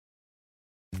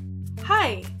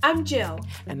Hi, I'm Jill.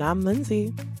 And I'm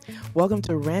Lindsay. Welcome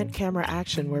to Rant Camera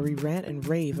Action, where we rant and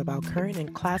rave about current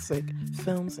and classic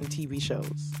films and TV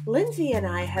shows. Lindsay and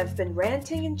I have been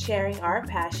ranting and sharing our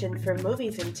passion for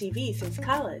movies and TV since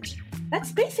college.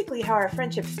 That's basically how our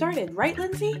friendship started, right,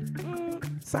 Lindsay?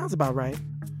 Sounds about right.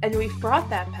 And we've brought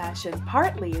that passion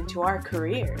partly into our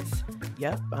careers.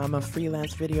 Yep, I'm a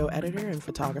freelance video editor and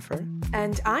photographer.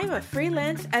 And I'm a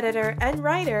freelance editor and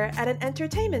writer at an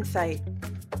entertainment site.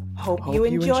 Hope you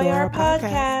enjoy our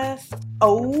podcast.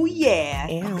 Oh, yeah.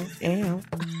 Ow.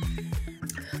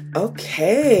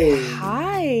 Okay.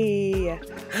 Hi.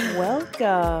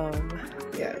 Welcome.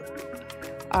 Yeah.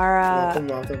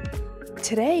 Welcome.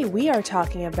 Today we are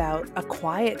talking about A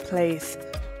Quiet Place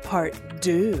Part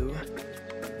 2.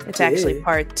 It's actually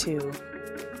Part 2.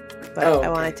 But I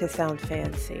wanted to sound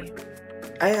fancy.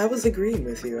 I was agreeing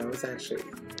with you. I was actually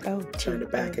trying to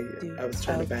back you. I was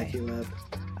trying to back you up.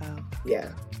 Oh.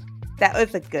 Yeah. That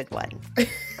was a good one.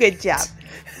 Good job.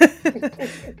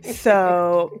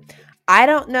 So, I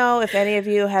don't know if any of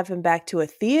you have been back to a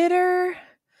theater,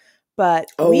 but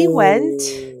we went.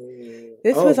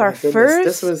 This was our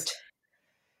first.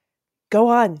 Go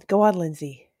on,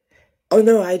 Lindsay. Oh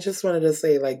no, I just wanted to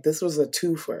say, this was a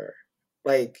twofer.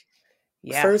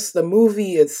 First, the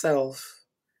movie itself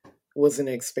was an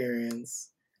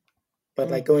experience,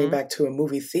 but going back to a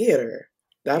movie theater,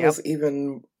 that was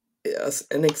even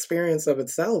an experience of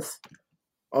itself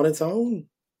on its own.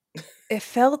 It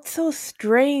felt so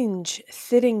strange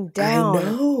sitting down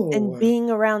and being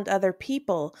around other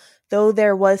people, though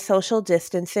there was social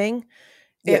distancing.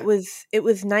 Yeah. It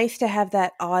was nice to have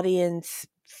that audience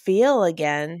feel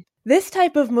again. This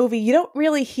type of movie, you don't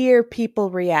really hear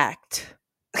people react.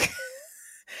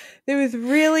 There was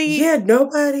really... Yeah,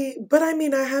 nobody... But I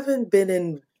mean, I haven't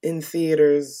been in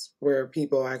theaters where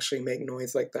people actually make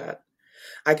noise like that.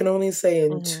 I can only say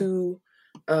in two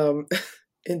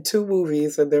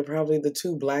movies, and they're probably the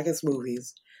two blackest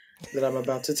movies that I'm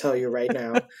about to tell you right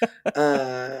now.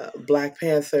 Black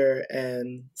Panther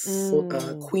and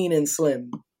Queen and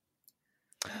Slim.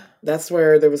 That's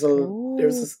where there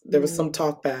was some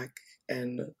talk back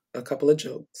and a couple of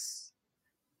jokes.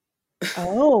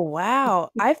 Oh, wow.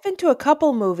 I've been to a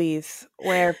couple movies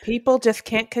where people just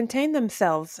can't contain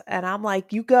themselves. And I'm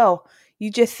like, you go.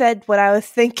 You just said what I was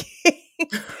thinking.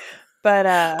 But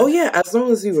oh yeah, as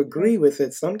long as you agree with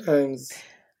it. Sometimes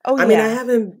I mean, I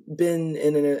haven't been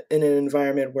in an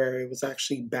environment where it was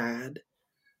actually bad.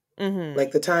 Mm-hmm. Like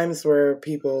the times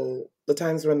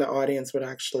when the audience would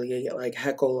actually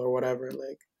heckle or whatever,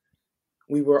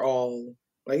 we were all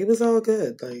it was all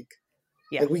good.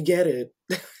 We get it.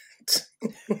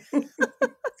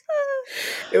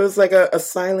 It was like a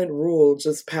silent rule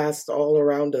just passed all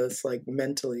around us,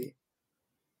 mentally.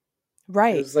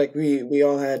 Right. It was like we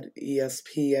all had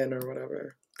ESPN or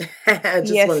whatever. I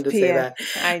just wanted to say that.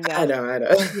 I know. I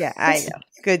know. Yeah, I know.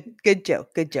 Good joke.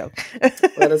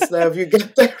 Let us know if you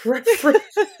get that reference.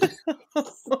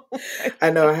 I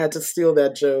know I had to steal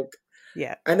that joke.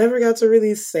 Yeah. I never got to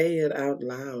really say it out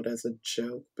loud as a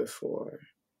joke before.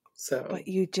 So. But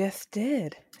you just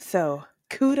did. So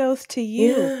kudos to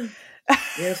you.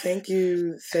 Yeah, thank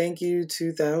you. Thank you,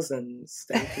 2000s.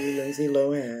 Thank you, Lindsay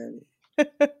Lohan.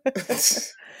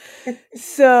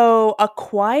 So, A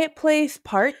Quiet Place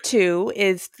Part 2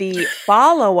 is the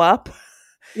follow-up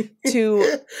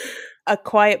to A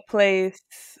Quiet Place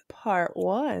Part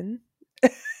 1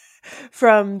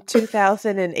 from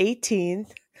 2018.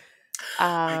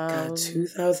 My God,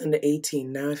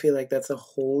 2018. Now I feel like that's a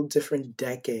whole different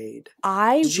decade.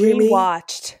 I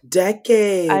rewatched.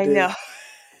 Decade. I know.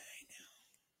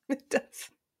 It does.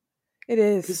 It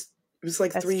is. It was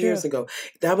like 3 years ago.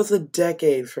 That was a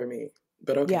decade for me.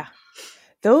 But okay. Yeah.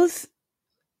 Those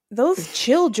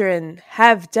children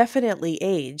have definitely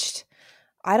aged.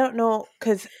 I don't know,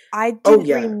 because I didn't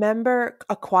remember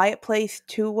A Quiet Place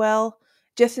too well.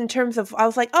 Just in terms of, I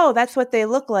was like, oh, that's what they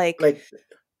look like.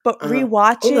 But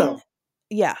rewatching,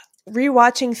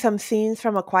 rewatching some scenes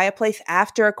from A Quiet Place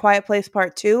after A Quiet Place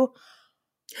Part 2,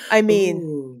 I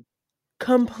mean,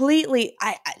 completely,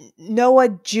 Noah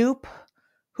Jupe,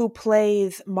 who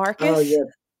plays Marcus,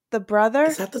 the brother.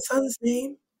 Is that the son's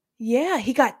name? Yeah,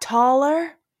 he got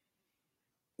taller.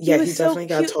 Yeah, he definitely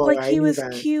got taller. He was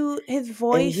cute. His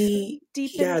voice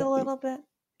deepened a little bit.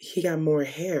 He got more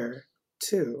hair,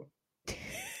 too.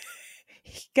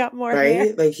 He got more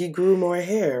hair? Right? He grew more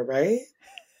hair, right?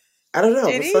 I don't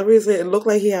know. For some reason, it looked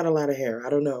like he had a lot of hair. I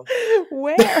don't know.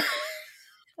 Where?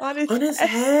 On his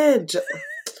head.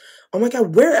 Oh my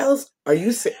God, where else are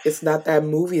you? It's not that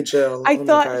movie, Jill. I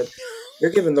thought.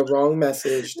 You're giving the wrong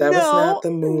message. That was not the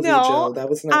movie, Joe. That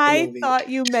was not the movie. I thought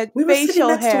you meant we were sitting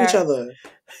next to each other.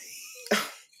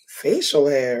 Facial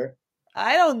hair.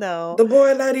 I don't know. The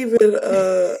boy not even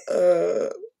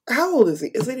how old is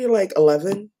he? Isn't he like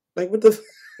 11? Like what the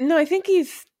No, I think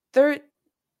he's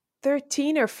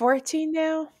 13 or 14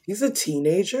 now. He's a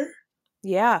teenager?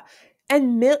 Yeah.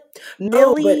 And No,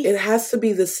 Millie... but it has to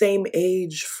be the same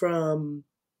age from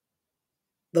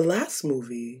the last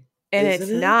movie. And it's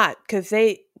not, because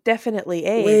they definitely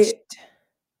aged. Wait.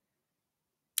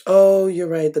 Oh, you're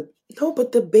right.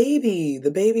 But the baby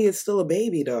is still a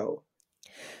baby though.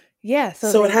 Yeah,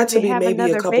 so it had to be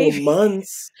maybe a couple of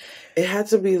months. It had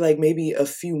to be like maybe a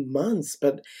few months,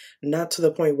 but not to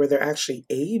the point where they're actually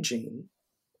aging.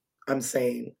 I'm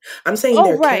saying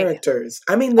their characters.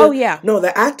 I mean,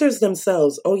 the actors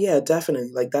themselves. Oh yeah, definitely.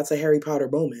 Like that's a Harry Potter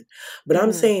moment. But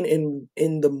I'm saying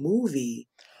in the movie,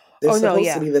 they're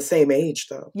supposed to be the same age,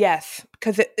 though. Yes,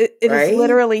 because it is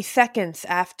literally seconds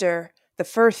after the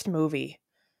first movie.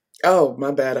 Oh, my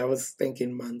bad. I was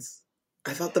thinking months.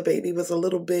 I thought the baby was a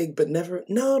little big, but never.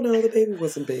 No, the baby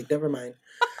wasn't big. Never mind.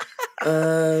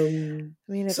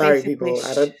 Sorry, people.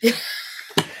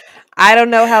 I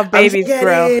don't know how babies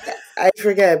grow. I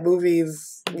forget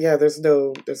movies. Yeah, there's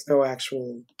no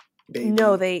actual baby.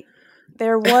 No,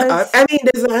 there was. I mean,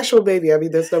 there's an actual baby. I mean,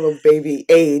 there's no baby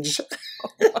age.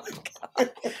 Oh my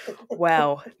God.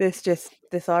 Wow,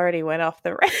 this already went off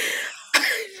the rails.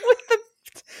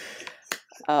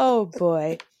 Oh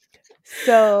boy.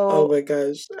 So. Oh my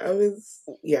gosh,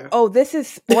 Oh, this is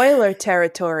spoiler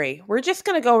territory. We're just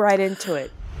gonna go right into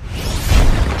it.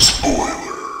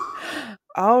 Spoiler.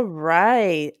 All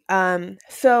right.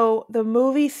 So the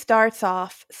movie starts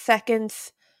off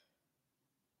seconds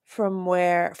from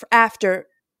after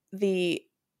the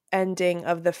ending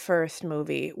of the first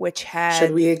movie, which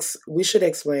had. We should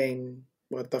explain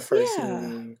what the first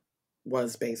movie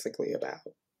was basically about.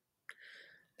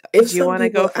 Do you want to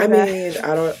go for that? I mean,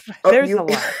 I don't. There's a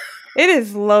lot. It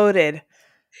is loaded.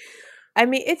 I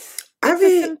mean, it's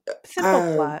a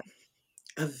simple plot.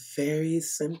 A very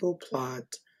simple plot,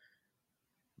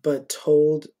 but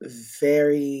told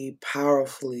very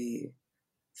powerfully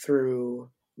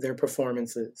through their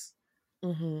performances.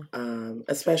 Mm-hmm.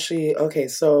 Especially,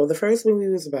 so the first movie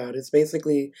was about, you're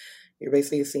basically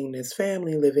seeing this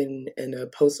family living in a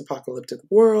post-apocalyptic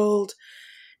world,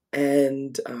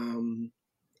 and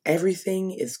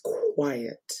everything is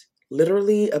quiet.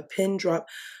 Literally a pin drop.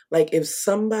 Like if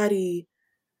somebody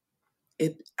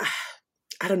has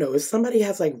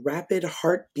like rapid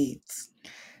heartbeats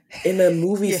in a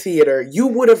movie theater, you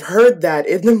would have heard that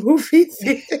in the movie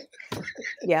theater.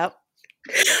 Yep.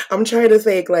 I'm trying to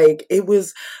think it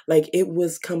was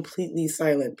completely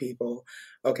silent, people.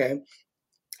 Okay.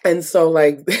 And so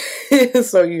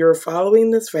so you're following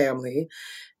this family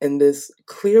in this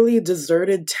clearly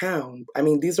deserted town. I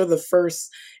mean, these are the first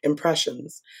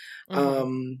impressions.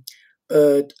 Mm-hmm.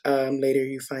 But later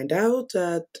you find out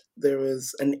that there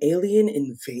was an alien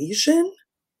invasion,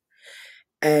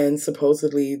 and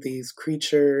supposedly these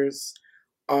creatures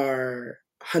are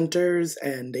hunters,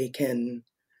 and they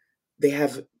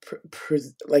have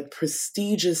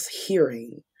prestigious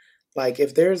hearing. Like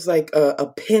if there's like a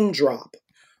pin drop,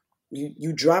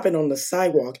 you drop it on the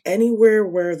sidewalk, anywhere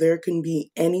where there can be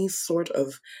any sort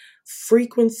of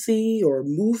frequency or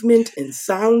movement in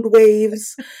sound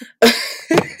waves,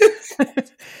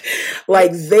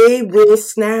 like they will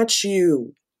snatch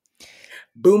you.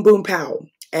 Boom, boom, pow.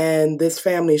 And this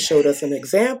family showed us an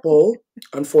example,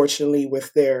 unfortunately,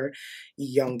 with their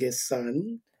youngest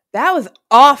son. That was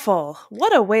awful.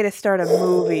 What a way to start a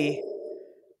movie.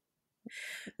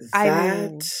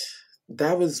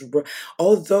 That was,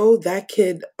 although that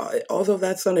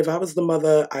son, if I was the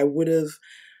mother, I would have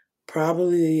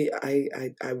probably, I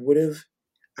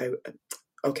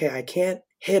can't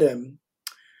hit him,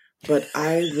 but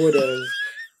I would have,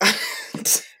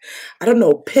 I don't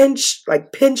know, pinch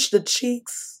the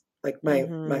cheeks. Like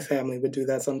my family would do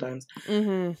that sometimes.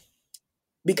 Mm-hmm.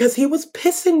 Because he was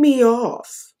pissing me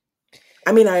off.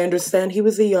 I mean, I understand he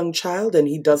was a young child and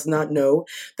he does not know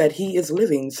that he is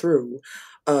living through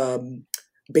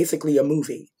basically a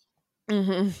movie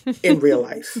in real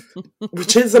life,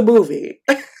 which is a movie.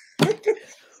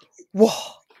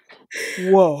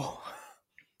 Whoa.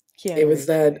 It was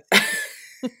that.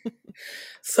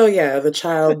 So yeah, the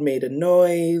child made a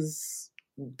noise.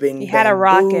 Bing, he had a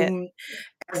rocket. Boom.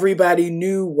 Everybody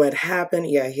knew what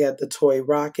happened. Yeah, he had the toy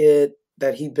rocket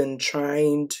that he'd been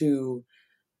trying to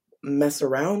mess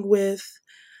around with.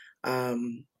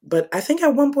 But I think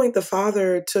at one point the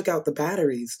father took out the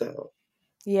batteries, though.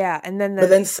 Yeah, and then but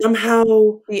then somehow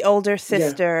the older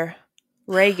sister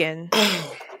Regan,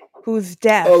 who's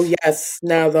deaf. Oh yes.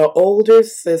 Now the older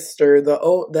sister,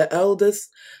 the eldest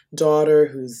daughter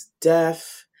who's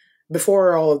deaf.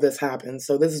 Before all of this happened,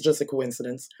 so this is just a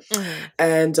coincidence.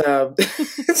 And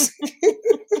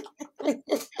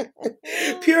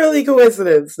purely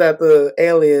coincidence that the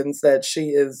aliens that she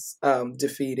is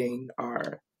defeating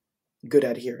are good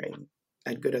at hearing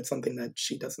and good at something that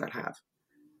she does not have.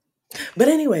 But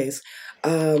anyways,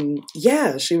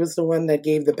 yeah, she was the one that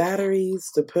gave the batteries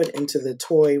to put into the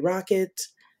toy rocket,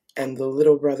 and the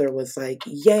little brother was like,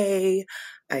 yay,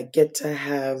 I get to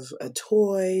have a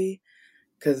toy,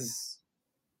 because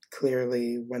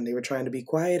clearly when they were trying to be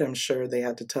quiet, I'm sure they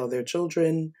had to tell their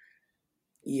children,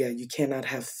 yeah, you cannot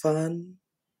have fun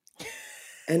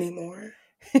anymore.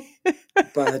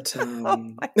 But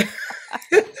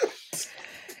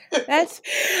that's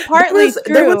partly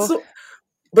true.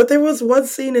 But there was one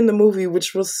scene in the movie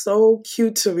which was so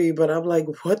cute to me, but I'm like,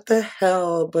 what the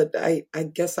hell? But I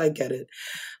guess I get it.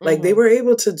 Like, they were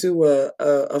able to do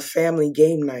a family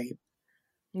game night.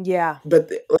 Yeah.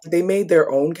 But they made their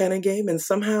own kind of game, and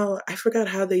somehow, I forgot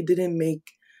how they didn't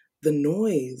make the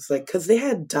noise. Like, because they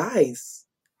had dice,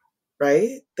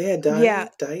 right? They had dice. Yeah,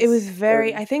 it was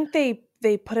very, I think they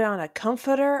put it on a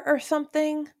comforter or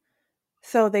something.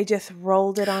 So they just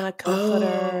rolled it on a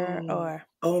comforter or...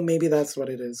 Oh, maybe that's what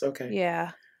it is. Okay.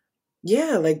 Yeah.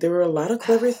 Yeah, like there were a lot of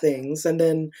clever things. And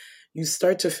then you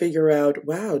start to figure out,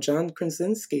 wow, John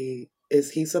Krasinski, is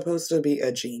he supposed to be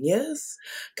a genius?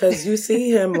 Because you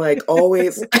see him like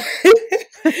always...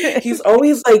 he's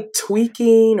always like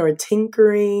tweaking or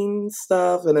tinkering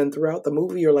stuff. And then throughout the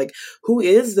movie, you're like, who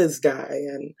is this guy?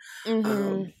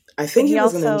 And I think he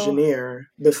was an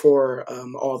engineer before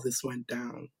all this went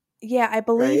down. Yeah, I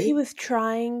believe he was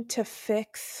trying to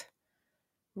fix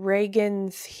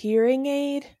Regan's hearing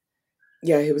aid.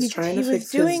 Yeah, he was trying to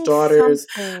fix his daughter's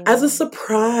as a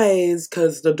surprise,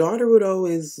 because the daughter would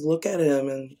always look at him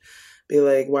and be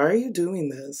like, why are you doing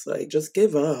this? Like, just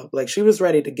give up. Like, she was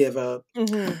ready to give up.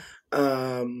 And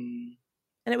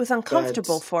it was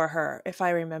uncomfortable for her, if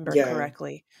I remember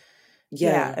correctly.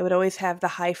 Yeah, it would always have the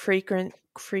high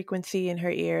frequency in her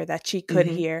ear that she could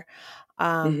hear.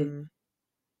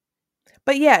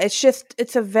 But yeah,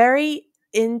 it's a very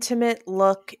intimate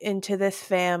look into this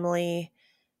family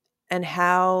and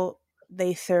how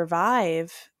they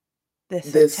survive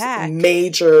this attack.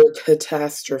 Major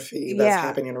catastrophe that's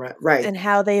happening around. Right. And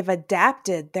how they've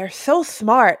adapted. They're so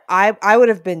smart. I would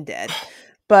have been dead.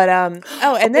 But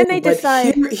and then they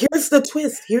decide here's the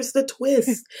twist. Here's the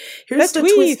twist. Here's the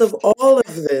twist of all of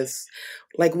this.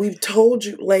 Like we've told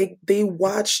you, like they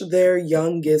watched their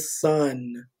youngest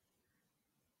son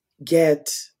get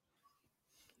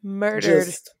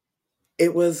murdered.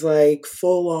 It was like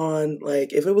full on,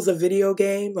 like if it was a video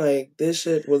game, like this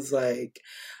shit was like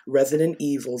Resident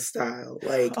Evil style.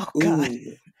 Like,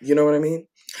 you know what I mean?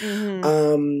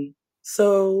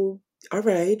 So, all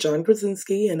right, John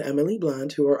Krasinski and Emily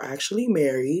Blunt, who are actually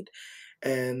married,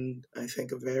 and I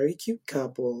think a very cute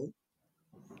couple.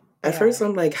 At first,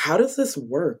 I'm like, how does this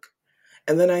work?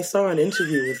 And then I saw an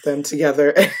interview with them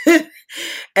together.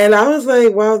 And I was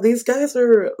like, wow, these guys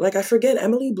are, like, I forget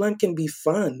Emily Blunt can be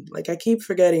fun. Like, I keep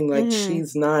forgetting, like,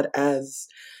 she's not as,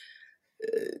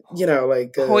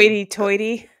 like...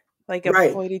 hoity-toity? Like a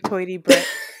hoity-toity Brit.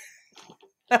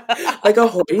 Like a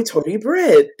hoity-toity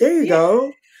Brit. There you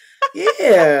go.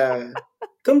 Yeah.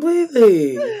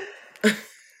 Completely.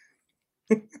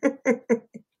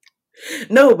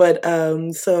 No, but,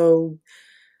 so...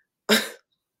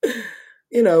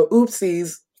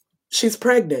 oopsies, she's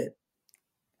pregnant.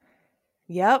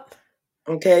 Yep.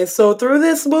 Okay, so through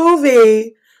this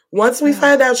movie, once we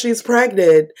find out she's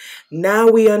pregnant, now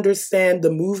we understand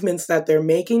the movements that they're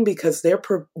making, because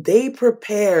they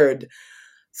prepared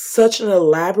such an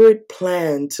elaborate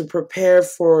plan to prepare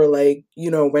for, like,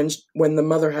 when the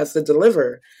mother has to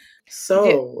deliver.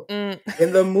 So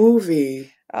in the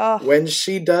movie, when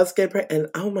she does get pregnant, and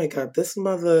oh my God, this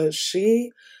mother,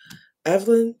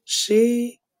 Evelyn,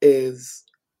 she is,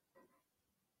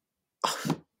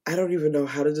 I don't even know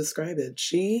how to describe it.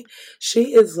 She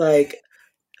is like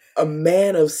a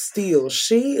man of steel.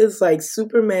 She is like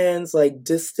Superman's like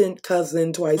distant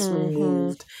cousin, twice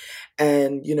removed.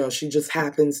 And, she just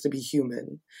happens to be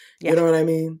human. Yeah. You know what I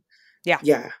mean? Yeah.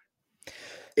 Yeah.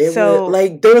 It was,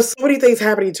 like, there were so many things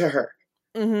happening to her.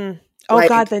 Oh, like,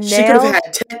 God, the nails. She could have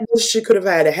had tetanus. She could have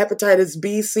had a hepatitis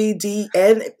B, C, D,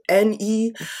 N,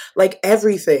 E. Like,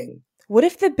 everything. What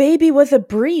if the baby was a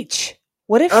breech?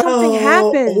 What if something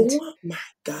happened? Oh, my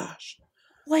gosh.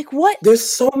 Like, what? There's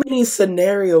so many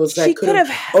scenarios that could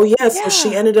have... Oh, yes. Yeah. So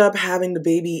she ended up having the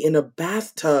baby in a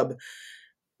bathtub.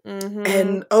 Mm-hmm.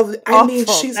 And I mean,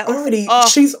 she's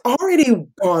already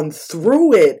gone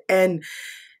through it, and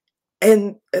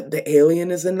the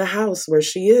alien is in the house where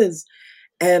she is,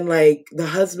 and like the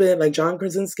husband, like John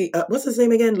Krasinski, what's his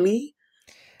name again? Lee.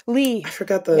 I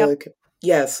forgot the. Yep.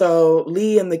 Yeah, so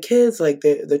Lee and the kids, like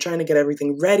they're trying to get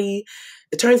everything ready.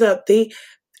 It turns out they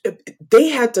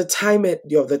had to time it.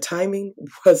 The timing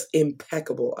was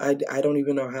impeccable. I don't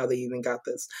even know how they even got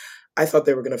this. I thought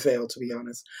they were gonna fail, to be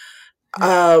honest.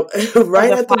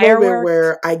 Right at the moment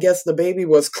where I guess the baby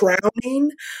was crowning,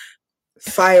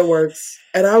 fireworks,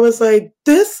 and I was like,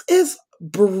 this is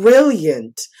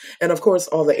brilliant. And of course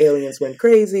all the aliens went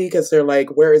crazy because they're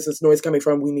like, where is this noise coming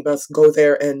from? We must go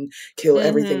there and kill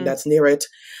everything that's near it.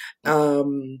 Yeah,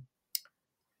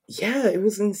 it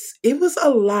was a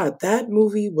lot. That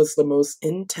movie was the most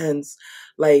intense.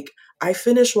 Like, I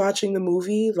finished watching the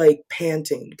movie like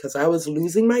panting because I was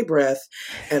losing my breath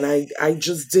and I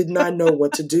just did not know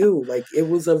what to do. Like, that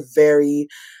was a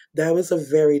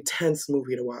very tense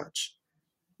movie to watch.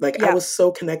 Like, I was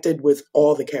so connected with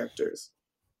all the characters.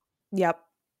 Yep.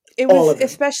 It was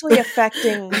especially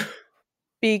affecting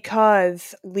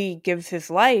because Lee gives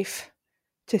his life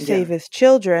to save his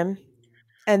children.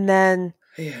 And then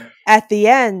at the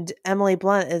end, Emily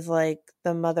Blunt is like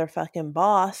the motherfucking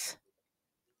boss,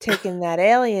 taking that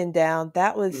alien down.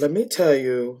 That was Let me tell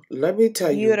you,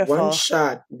 beautiful.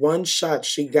 One shot,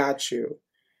 she got you.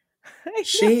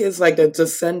 She is like a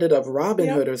descendant of Robin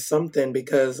Hood or something,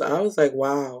 because I was like,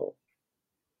 wow.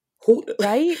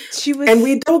 Right? She was, and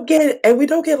we don't get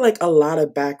like a lot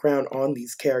of background on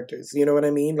these characters. You know what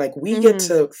I mean? Like, we get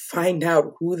to find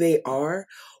out who they are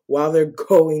while they're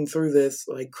going through this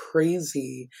like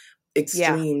crazy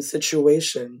extreme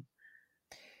situation.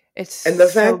 And the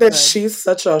fact that she's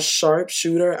such a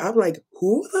sharpshooter, I'm like,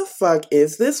 who the fuck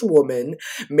is this woman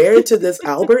married to this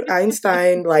Albert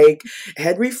Einstein, like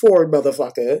Henry Ford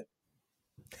motherfucker?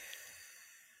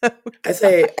 I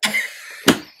say,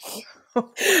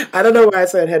 I don't know why I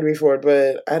said Henry Ford,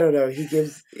 but I don't know.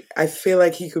 I feel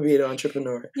like he could be an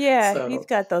entrepreneur. Yeah, so. He's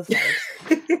got those legs.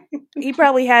 He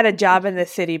probably had a job in the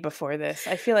city before this.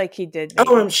 I feel like he did. Maybe.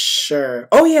 Oh, I'm sure.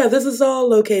 Oh, yeah. This is all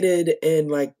located in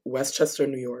like Westchester,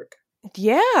 New York.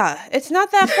 Yeah, it's not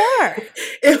that far.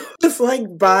 It was like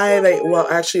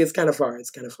actually, it's kind of far.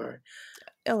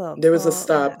 There was a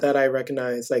stop that I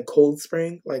recognized, like Cold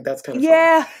Spring. Like, that's kind of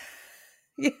far.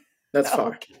 Yeah. That's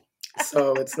far.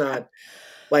 So it's not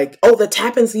like, the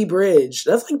Tappan Zee Bridge.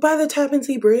 That's like by the Tappan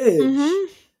Zee Bridge.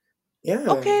 Mm-hmm. Yeah.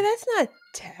 Okay, that's not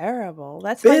terrible.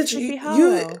 That's like Sleepy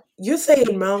Hollow. You're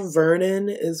saying Mount Vernon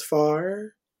is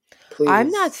far? Please. I'm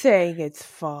not saying it's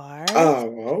far.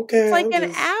 Oh, okay. It's like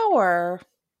an hour.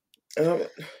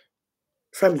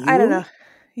 From you? I don't know.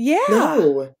 Yeah.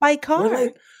 No. By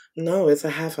car. No, it's a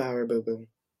half hour, boo-boo.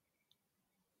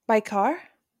 By car?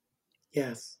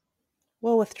 Yes.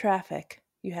 Well, with traffic,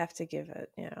 you have to give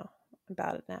it,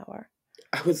 about an hour.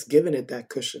 I was giving it that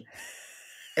cushion.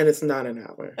 And it's not an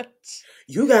hour.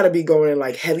 You got to be going in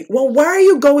like heavy. Well, why are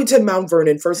you going to Mount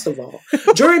Vernon, first of all,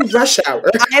 during rush hour?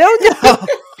 I don't know.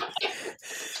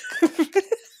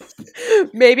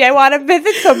 Maybe I want to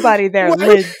visit somebody there,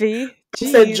 Lindsay. You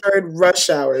said during rush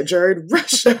hour.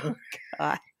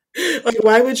 God. Like,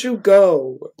 why would you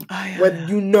go when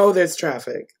you know there's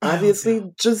traffic? Obviously,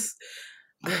 just...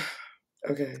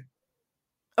 Okay.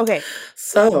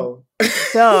 So...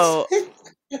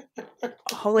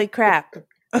 Holy crap.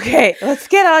 Okay, let's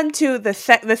get on to the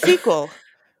sequel.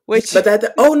 But at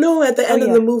the end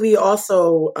of the movie,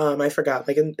 also, I forgot.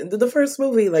 Like in the first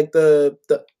movie, like the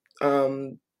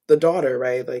daughter,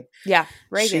 right? Like,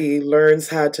 Reagan. She learns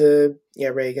how to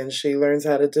She learns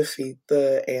how to defeat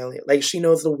the alien. Like, she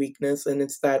knows the weakness, and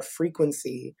it's that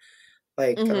frequency.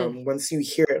 Like, once you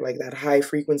hear it, like that high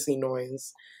frequency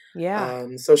noise. Yeah.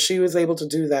 So she was able to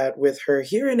do that with her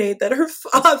hearing aid that her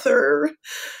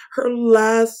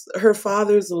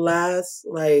father's last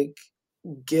like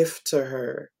gift to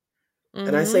her.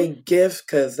 And I say gift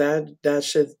because that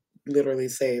shit literally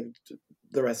saved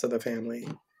the rest of the family.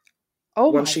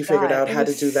 Once she figured out how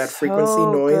to do that frequency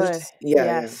noise. Good.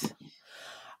 Yes.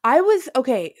 I was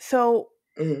okay. So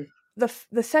the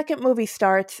second movie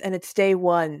starts and it's day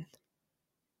one.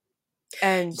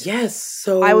 And yes,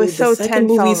 so I was so the second tense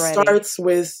movie already. Starts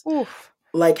with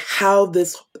like how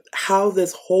this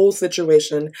whole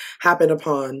situation happened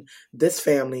upon this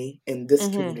family in this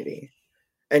community,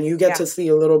 and you get to see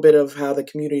a little bit of how the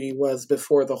community was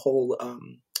before the whole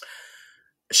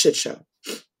shit show.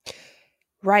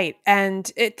 Right,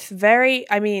 and it's very.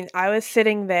 I mean, I was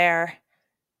sitting there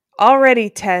already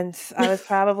tense. I was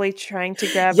probably trying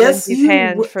to grab Lindsay's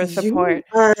hand for support.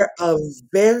 You are a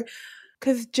very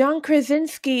Because John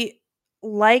Krasinski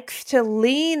likes to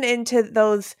lean into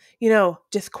those,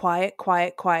 just quiet,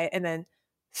 quiet, quiet, and then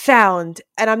sound,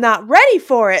 and I'm not ready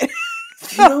for it.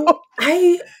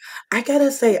 I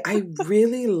gotta say, I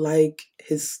really like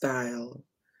his style.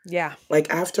 Yeah. Like,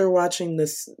 after watching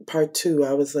this part 2,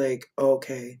 I was like,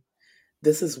 okay,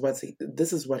 this is what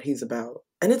he's about.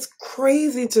 And it's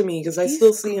crazy to me because I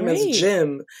still see him as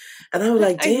Jim. And I was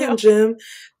like, damn, Jim,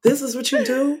 this is what you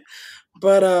do?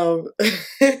 But,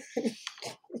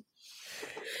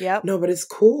 yep. No, but it's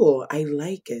cool. I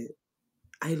like it.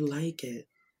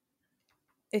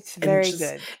 It's very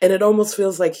good. And it almost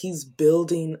feels like he's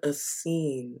building a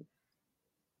scene.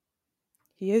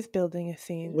 He is building a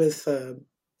scene. With,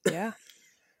 yeah.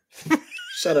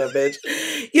 Shut up, bitch.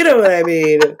 You know what I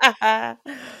mean?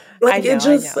 Like, it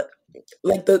just,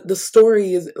 like, the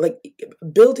story is, like,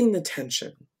 building the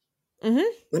tension. Mm-hmm.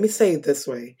 Let me say it this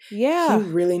way. Yeah. He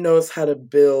really knows how to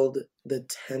build the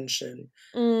tension.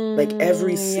 Like,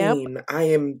 every scene, I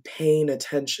am paying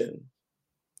attention.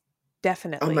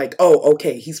 Definitely. I'm like, oh,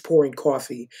 okay, he's pouring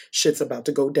coffee. Shit's about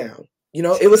to go down. You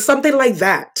know, it was something like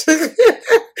that.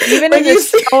 Even in the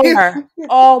store.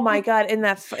 Oh my God, in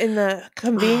the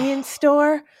convenience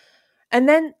store. And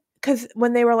then, because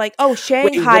when they were like, oh,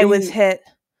 Shanghai was hit.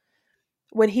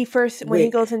 When he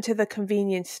goes into the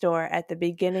convenience store at the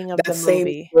beginning of the movie.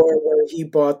 Same store where he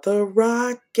bought the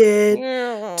rocket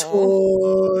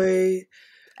toy.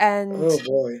 And, oh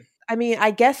boy. I mean,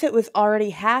 I guess it was already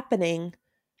happening.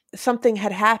 Something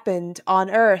had happened on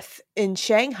Earth in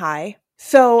Shanghai.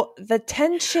 So the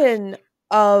tension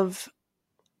of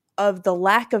the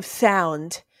lack of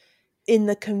sound in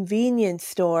the convenience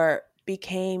store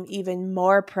became even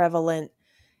more prevalent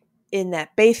in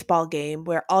that baseball game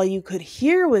where all you could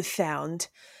hear was sound.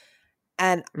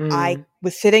 And I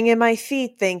was sitting in my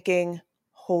seat thinking,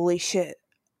 holy shit,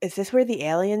 is this where the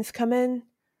aliens come in?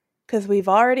 Because we've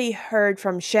already heard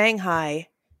from Shanghai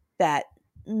that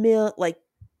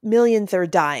millions are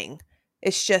dying.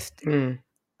 It's just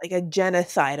like a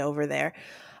genocide over there.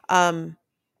 So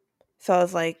I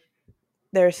was like,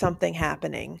 there's something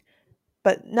happening.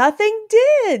 But nothing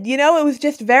did. It was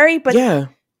just the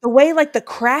way, like, the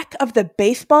crack of the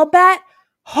baseball bat,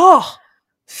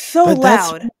 so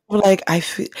loud. Like, I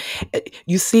feel,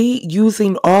 you see,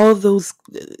 using all those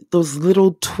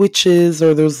little twitches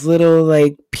or those little,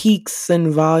 like, peaks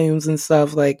and volumes and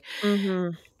stuff, like,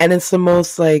 and it's the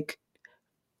most, like,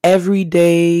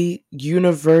 everyday,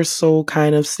 universal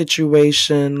kind of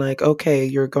situation. Like, okay,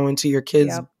 you're going to your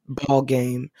kid's ball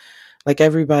game. Like,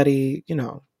 everybody,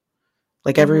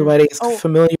 like, everybody's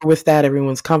familiar with that.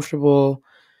 Everyone's comfortable.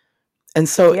 And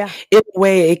so, in a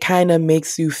way, it kind of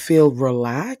makes you feel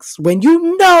relaxed when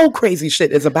crazy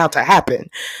shit is about to happen.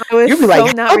 I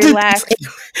was not relaxed.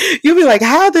 You'll be like,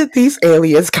 how did these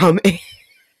aliens come in?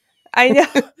 I know.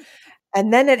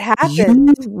 And then it happened.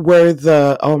 You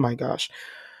were oh my gosh.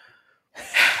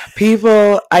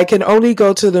 People, I can only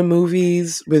go to the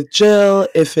movies with Jill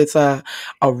if it's a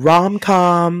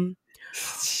rom-com.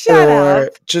 Shut up.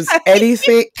 Just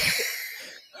anything.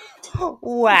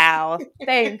 Wow.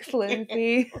 Thanks,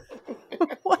 Lindsay.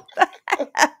 What the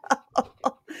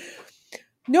hell?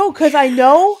 No, because I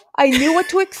knew what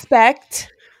to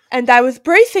expect, and I was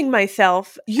bracing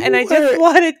myself, I just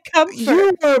wanted comfort.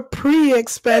 You were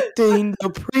pre-expecting the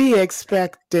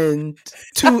pre-expectant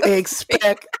to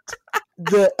expect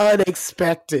the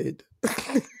unexpected.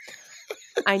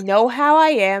 I know how I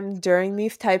am during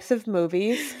these types of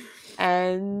movies.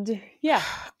 And yeah,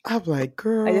 I'm like,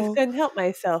 girl, I just couldn't help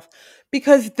myself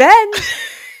because then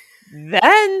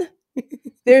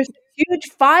there's a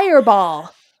huge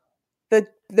fireball. The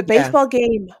baseball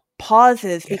game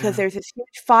pauses because there's this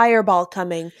huge fireball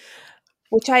coming,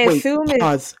 which I assume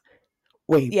is.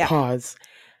 Pause.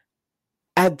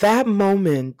 At that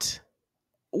moment,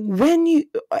 when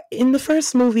in the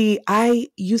first movie, I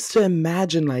used to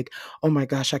imagine, like, oh my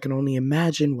gosh, I can only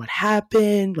imagine what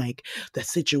happened, like the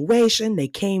situation. They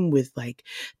came with like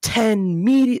 10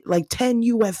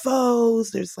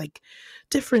 UFOs. There's like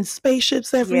different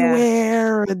spaceships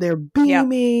everywhere, and they're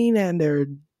beaming and they're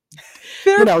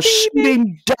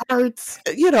shooting darts.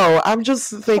 I'm just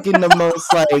thinking the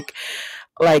most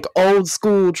like old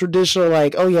school traditional,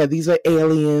 like, oh yeah, these are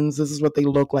aliens, this is what they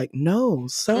look like. No,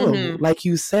 like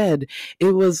you said,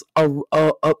 it was a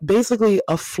basically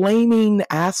a flaming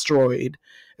asteroid.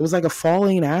 It was like a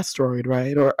falling asteroid,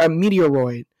 right? Or a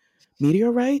meteorite. There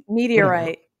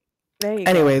you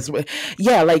Anyways, go.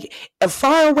 Yeah, like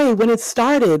far away when it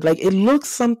started, like it looks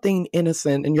something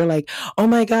innocent and you're like, oh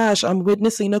my gosh, I'm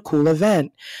witnessing a cool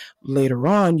event. Later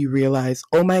on, you realize,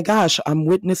 oh my gosh, I'm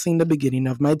witnessing the beginning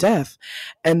of my death.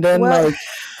 And then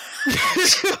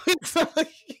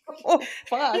Oh,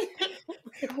 fuck.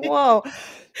 Whoa.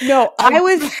 No, I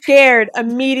was scared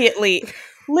immediately.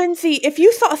 Lindsay, if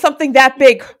you saw something that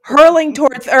big hurling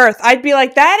towards Earth, I'd be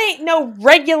like, that ain't no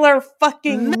regular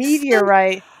fucking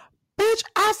meteorite. Bitch,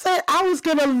 I said I was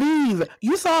gonna leave.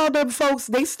 You saw them folks,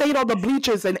 they stayed on the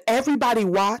bleachers and everybody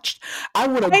watched. I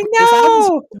would have,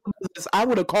 I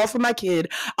would have called for my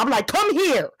kid. I'm like, come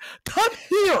here.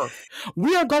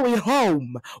 We are going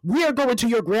home. We are going to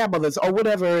your grandmother's or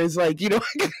whatever is like, you know.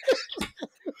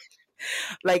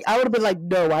 Like, I would have been like,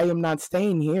 no, I am not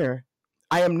staying here.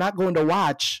 I am not going to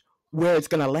watch where it's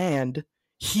going to land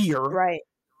here. Right.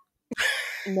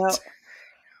 No.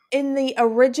 In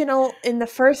the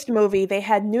first movie, they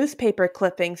had newspaper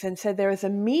clippings and said there was a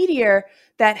meteor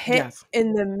that hit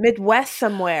in the Midwest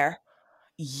somewhere.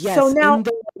 Yes. So now,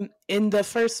 in the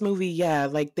first movie, yeah,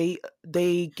 like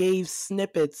they gave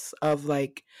snippets of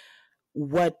like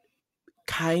what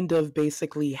kind of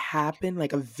basically happened,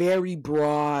 like a very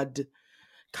broad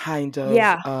kind of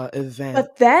event.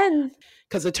 But then,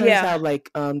 because it turns out like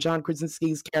John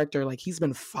Krasinski's character, like he's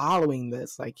been following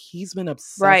this, like he's been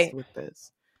obsessed with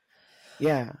this.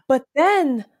 Yeah. But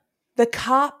then the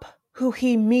cop who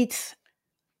he meets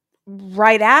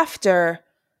right after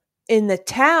in the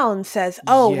town says,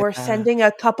 we're sending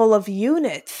a couple of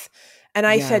units. And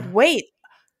I said, wait,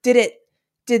 did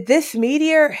this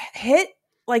meteor hit?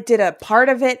 Like, did a part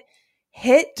of it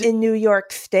hit in New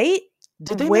York State?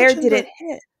 Where did it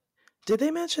hit? Did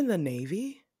they mention the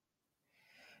Navy?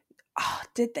 Oh,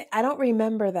 did they? I don't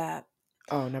remember that.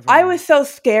 Oh, never mind. I was so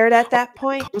scared at that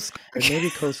point. Coast Guard, maybe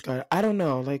Coast Guard. I don't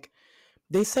know. Like,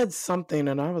 they said something,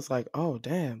 and I was like, oh,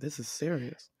 damn, this is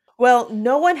serious. Well,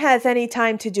 no one has any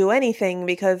time to do anything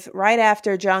because right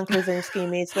after John Krasinski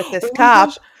meets with this cop,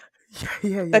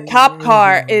 the cop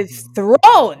car is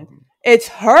thrown. It's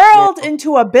hurled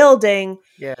into a building.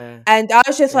 Yeah. And I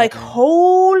was just like,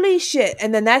 holy shit.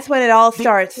 And then that's when it all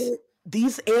starts.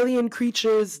 These alien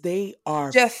creatures, they are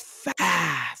just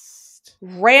fast.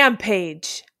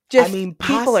 Rampage. Just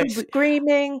people are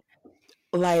screaming.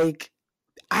 Like,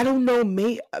 I don't know,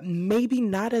 maybe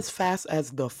not as fast as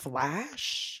the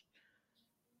Flash.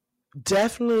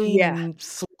 Definitely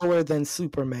slower than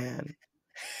Superman.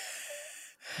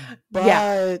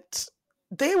 But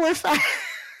they were fast.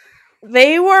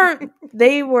 They were,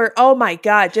 oh my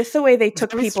God, just the way they took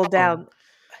people down.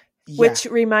 Which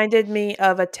reminded me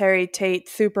of a Terry Tate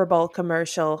Super Bowl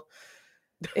commercial.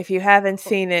 If you haven't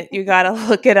seen it, you got to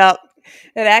look it up.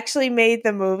 It actually made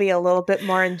the movie a little bit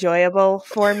more enjoyable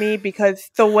for me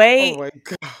because the way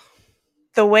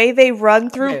they run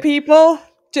through people,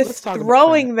 just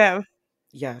throwing them.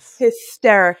 Yes.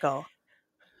 Hysterical.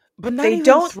 But not even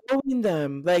throwing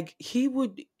them. Like it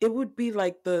would be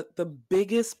like the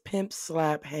biggest pimp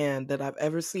slap hand that I've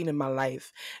ever seen in my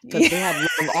life. Because they have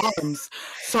long arms.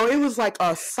 So it was like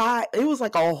a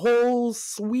whole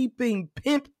sweeping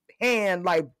pimp hand,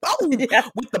 like boom,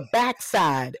 with the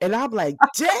backside. And I'm like,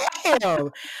 damn.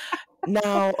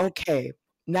 Now, okay.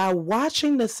 Now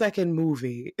watching the second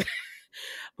movie,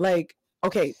 like,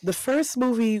 okay, the first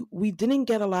movie, we didn't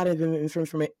get a lot of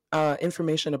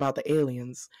information about the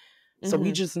aliens. So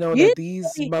we just know that these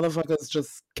motherfuckers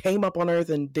just came up on Earth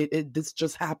and this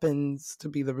just happens to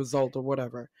be the result or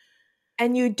whatever.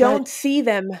 And you don't see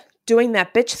them doing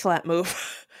that bitch slap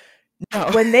move. No.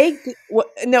 When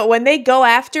they go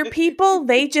after people,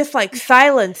 they just like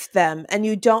silence them and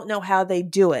you don't know how they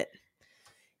do it.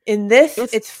 In this,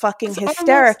 it's fucking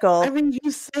hysterical. Almost, I mean, you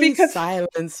say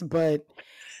silence, but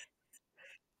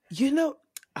you know,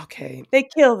 okay, they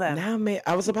kill them. Now,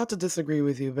 I was about to disagree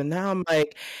with you, but now I'm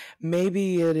like,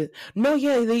 maybe it is. No,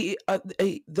 yeah, they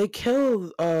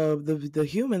kill the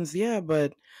humans, yeah,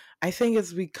 but I think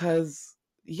it's because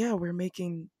we're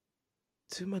making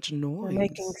too much noise. We're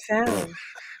making sound.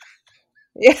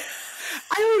 Yeah,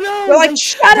 I don't know. They're like,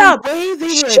 shut up. The way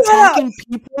they were attacking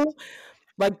people,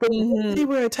 like the way they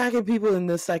were attacking people in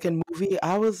the second movie,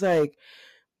 I was like,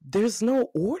 there's no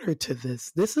order to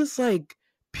this. This is like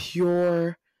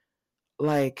pure,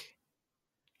 like,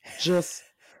 just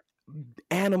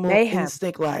animal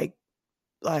instinct, like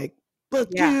fuck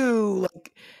you,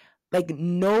 like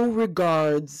no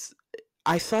regards.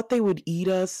 I thought they would eat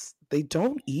us. They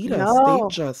don't eat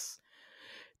us.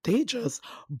 They just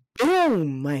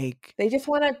boom, like they just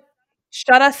want to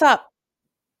shut us up.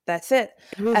 That's it.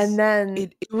 And then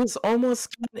it was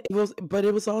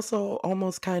also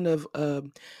almost kind of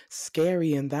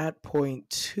scary in that point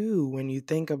too. When you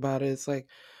think about it, it's like,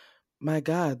 my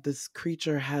God, this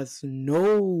creature has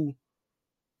no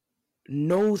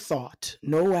thought,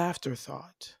 no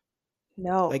afterthought.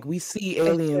 No. Like we see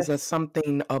aliens as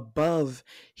something above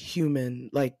human,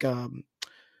 like Homo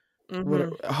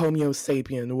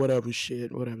sapien, whatever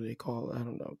they call it. I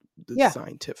don't know the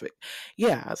scientific.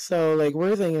 Yeah, so like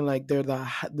we're thinking like they're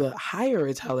the higher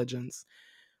intelligence.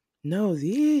 No,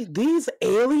 these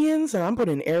aliens, and I'm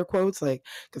putting air quotes, like,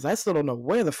 because I still don't know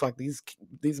where the fuck these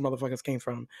motherfuckers came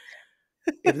from.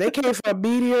 If they came from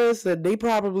meteors, then they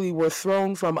probably were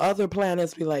thrown from other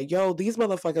planets. Be like, yo, these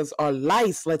motherfuckers are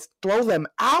lice. Let's throw them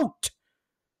out.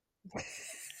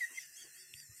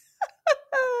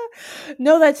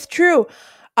 No, that's true.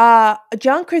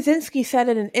 John Krasinski said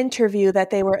in an interview that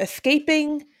they were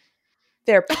escaping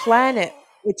their planet,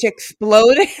 which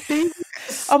exploded.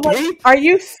 I'm like, are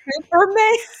you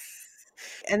Superman?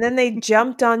 And then they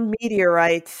jumped on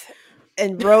meteorites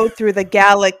and rode through the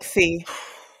galaxy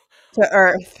to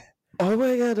Earth. Oh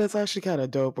my god, that's actually kind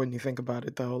of dope when you think about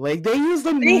it, though. Like they used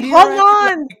the meteorite. They hung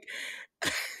on.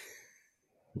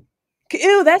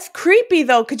 Ew, that's creepy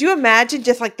though. Could you imagine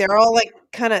just like they're all like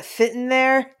kind of sitting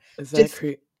there? Is that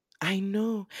creepy? I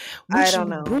know. Which I don't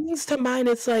know. Brings to mind,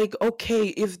 it's like, okay,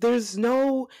 if there's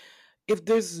no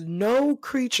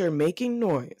creature making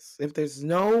noise, if there's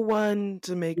no one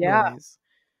to make noise,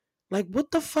 like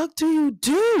what the fuck do you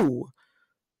do?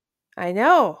 I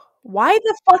know. Why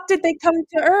the fuck did they come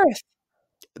to Earth?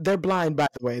 They're blind, by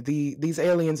the way. These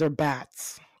aliens are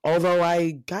bats. Although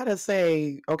I gotta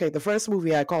say, okay, the first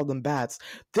movie I called them bats.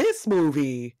 This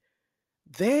movie,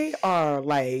 they are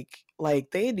like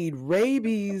they need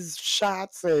rabies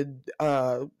shots and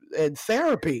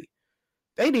therapy.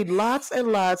 They need lots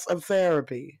and lots of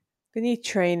therapy. They need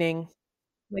training.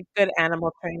 Like good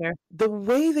animal trainer. The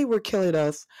way they were killing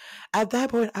us, at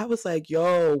that point, I was like,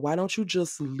 yo, why don't you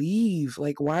just leave?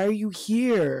 Like, why are you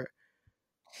here?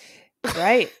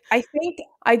 Right.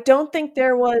 I don't think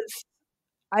there was,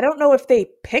 I don't know if they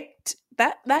picked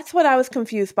that. That's what I was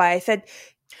confused by. I said,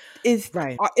 is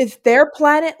their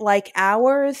planet like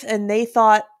ours? And they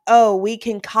thought, oh, we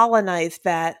can colonize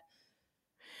that.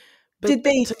 But did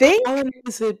they think?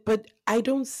 Colonize it, but I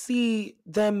don't see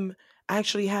them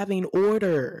actually having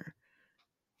order.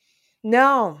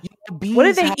 No. What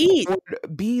do they eat?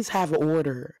 Bees have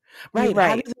order. Right.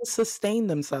 How do they sustain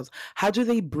themselves? How do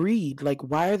they breed? Like,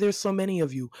 why are there so many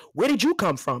of you? Where did you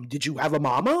come from? Did you have a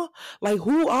mama? Like,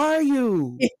 who are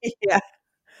you? Yeah.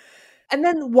 And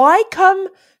then why come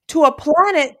to a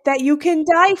planet that you can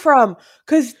die from?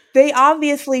 Because they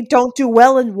obviously don't do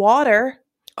well in water.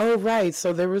 Oh, right.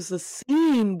 So there was a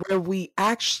scene where we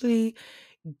actually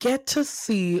get to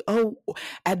see,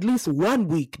 at least one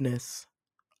weakness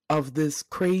of this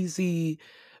crazy,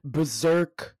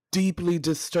 berserk, deeply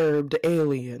disturbed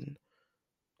alien.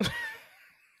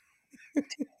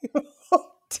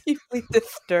 Deeply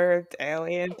disturbed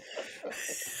alien.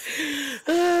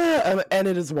 And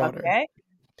it is water. Okay.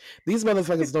 These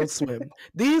motherfuckers don't swim.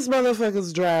 These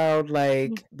motherfuckers drown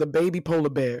like the baby polar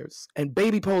bears. And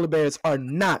baby polar bears are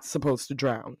not supposed to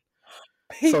drown.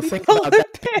 Baby so think about that.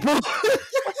 What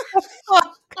the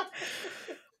fuck?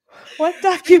 What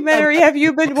documentary have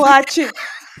you been watching?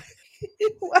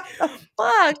 What the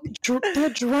fuck? They're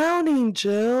drowning,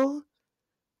 Jill.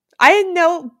 I didn't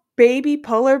know baby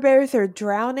polar bears are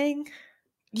drowning.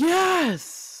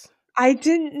 Yes. I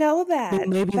didn't know that. Well,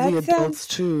 maybe that the adults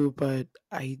too, but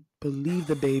I believe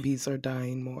the babies are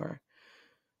dying more.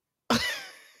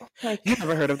 You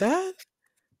never heard of that?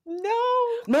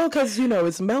 No, because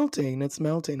it's melting. It's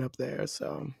melting up there.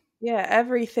 So yeah,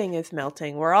 everything is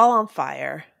melting. We're all on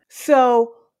fire.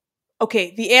 So,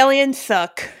 okay, the aliens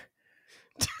suck.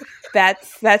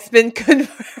 That's been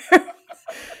confirmed.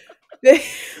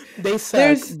 They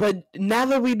suck. But now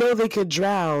that we know they could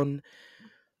drown,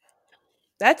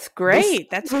 that's great.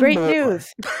 That's great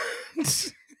news.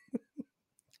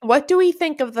 What do we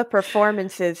think of the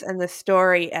performances and the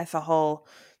story as a whole?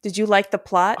 Did you like the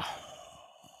plot?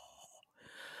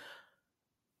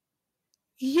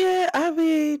 Yeah, I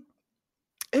mean,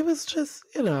 it was just,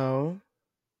 it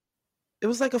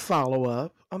was like a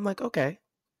follow-up. I'm like, okay.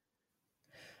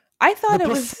 I thought it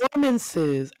was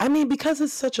performances. I mean, because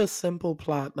it's such a simple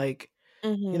plot, like,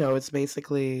 it's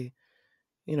basically,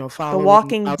 following The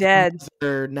Walking Dead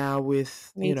now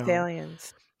with,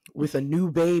 aliens. With a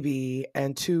new baby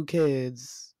and 2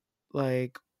 kids.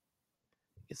 Like,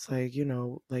 it's like,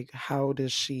 like, how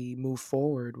does she move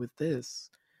forward with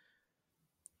this?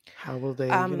 How will they,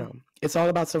 it's all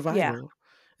about survival. Yeah.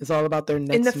 It's all about their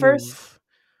next move.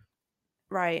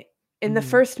 Right. In the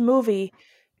first movie,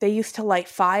 they used to light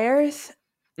fires,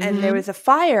 and there was a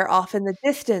fire off in the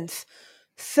distance.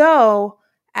 So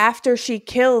after she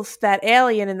kills that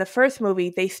alien in the first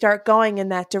movie, they start going in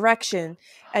that direction,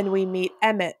 and we meet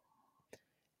Emmett.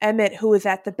 Emmett, who was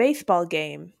at the baseball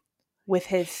game with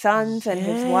his sons and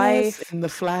his wife. In the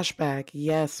flashback,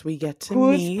 yes, we get to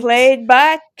meet. Who's played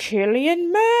by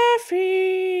Cillian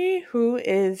Murphy, who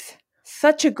is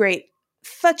such a great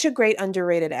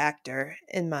underrated actor,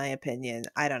 in my opinion.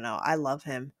 I don't know. I love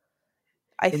him.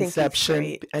 I think he's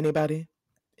great. Anybody?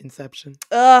 Inception.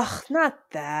 Ugh, not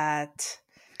that.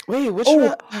 Wait,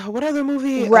 what other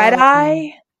movie? Red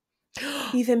Eye.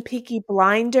 He's in Peaky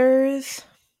Blinders.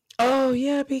 Oh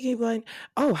yeah, Peaky Blinders.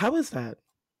 Oh, how is that?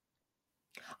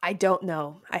 I don't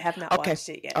know. I have not watched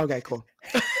it yet. Okay, cool.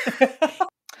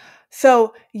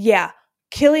 So yeah,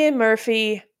 Cillian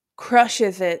Murphy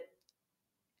crushes it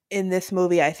in this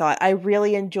movie. I thought I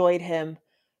really enjoyed him,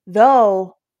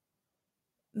 though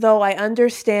I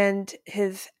understand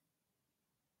his.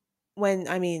 When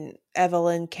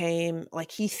Evelyn came,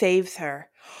 like he saves her.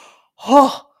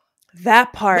 Oh,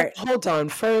 that part. But hold on,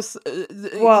 first.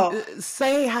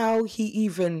 Say how he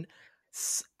even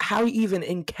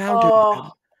encountered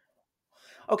them.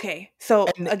 Okay, so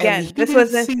again, this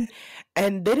wasn't,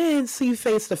 and they didn't see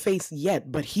face to face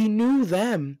yet, but he knew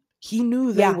them. He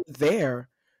knew they were there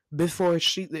before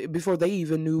they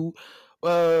even knew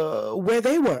where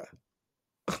they were.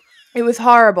 It was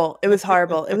horrible. It was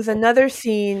horrible. It was another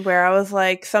scene where I was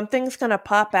like, something's gonna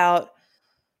pop out,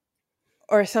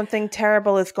 or something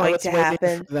terrible is going to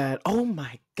happen. For that. Oh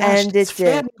my gosh! And it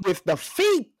did with the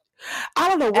feet. I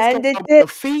don't know what's going on with the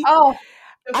feet. Oh.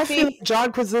 I feel like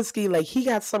John Krasinski, like he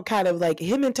got some kind of like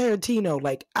him and Tarantino,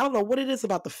 like I don't know what it is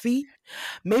about the feet.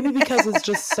 Maybe because it's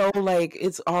just so like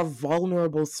it's our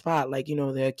vulnerable spot, like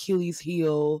the Achilles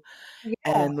heel,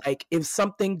 and like if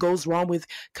something goes wrong with,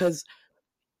 because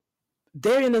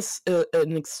they're in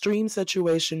an extreme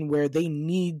situation where they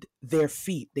need their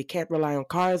feet. They can't rely on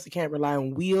cars. They can't rely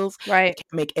on wheels. Right. They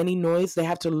can't make any noise. They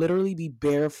have to literally be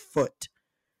barefoot.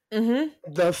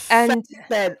 Mm-hmm. The fact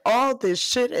that all this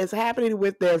shit is happening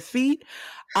with their feet,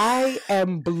 I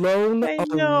am blown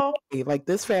away. Like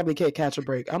this family can't catch a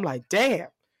break. I'm like, damn.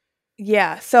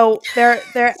 Yeah, so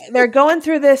they're going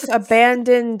through this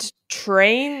abandoned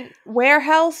train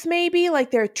warehouse, maybe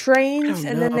like they're trains,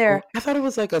 and then I thought it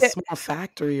was like a small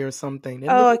factory or something.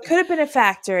 It could have been a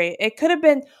factory. It could have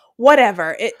been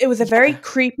whatever. It was a very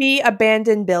creepy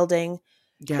abandoned building.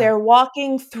 Yeah. They're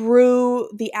walking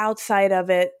through the outside of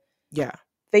it. Yeah.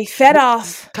 They set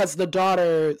off because the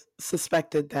daughter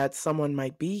suspected that someone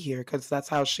might be here, because that's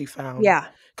how she found. Yeah.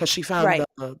 Because she found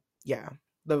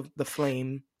the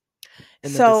flame.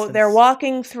 So they're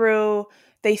walking through.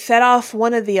 They set off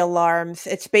one of the alarms.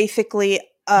 It's basically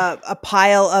a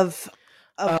pile of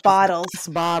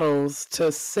bottles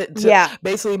to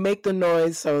basically make the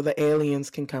noise so the aliens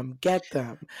can come get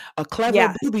them. A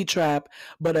clever booby trap,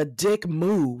 but a dick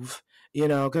move.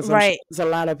 Because there's a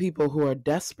lot of people who are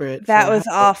desperate. That was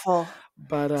awful.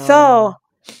 But so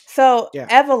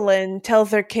Evelyn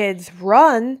tells her kids,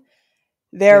 run.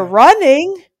 They're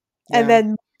running, and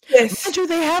then mind you,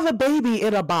 they have a baby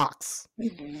in a box.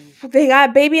 They got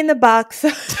a baby in the box.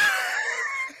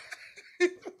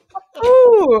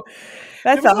 Ooh,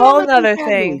 that's a whole nother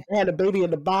thing. They had a baby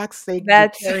in the box.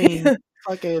 That's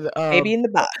fucking baby in the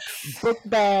box. Book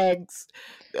bags.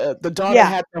 The daughter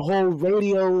had the whole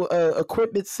radio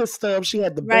equipment system. She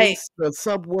had the bass, the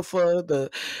subwoofer,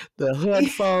 the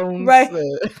headphones. Right.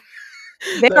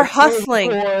 They're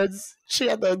hustling. Cords. She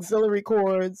had the auxiliary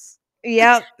cords.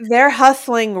 Yeah, they're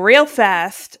hustling real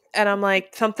fast. And I'm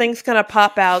like, something's going to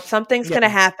pop out. Something's going to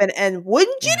happen. And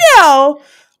wouldn't you know,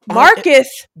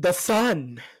 Marcus. The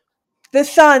son,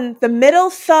 the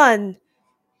middle son,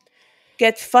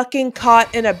 gets fucking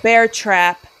caught in a bear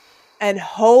trap. And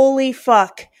holy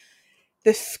fuck,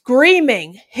 his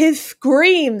screams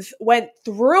went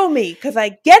through me, because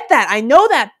I get that. I know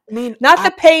that. I mean, not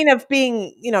the pain of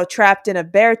being, trapped in a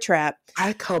bear trap.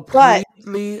 I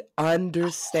completely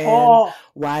understand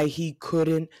why he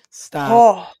couldn't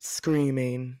stop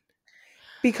screaming.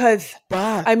 Because,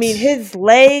 his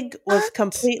leg was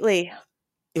completely...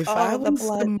 If I was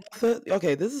the mother...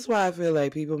 Okay, this is why I feel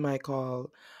like people might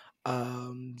call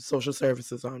social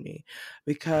services on me,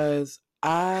 because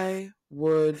I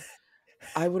would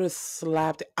have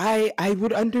slapped. I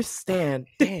would understand.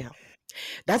 Damn,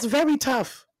 that's very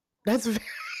tough. That's very,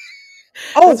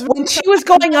 when she was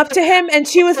going up to him and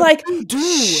she was like,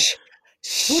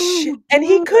 shh, and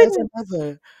he couldn't.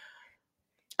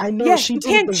 I know she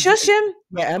can't shush him.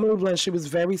 Yeah, Emily Blunt. She was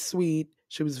very sweet.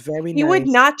 She was very nice. He would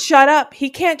not shut up. He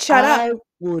can't shut up. I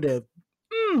would have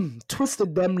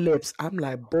twisted them lips. I'm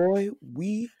like, boy,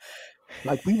 we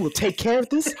will take care of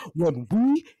this when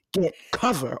we get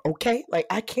cover, okay? Like,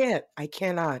 I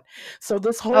cannot. So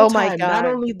this whole time, not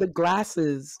only the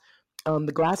glasses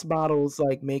the glass bottles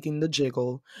like making the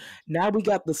jiggle. Now we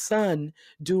got the son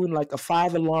doing like a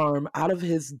 5 alarm out of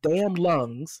his damn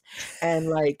lungs, and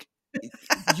like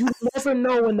you never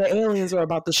know when the aliens are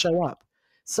about to show up.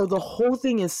 So the whole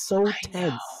thing is so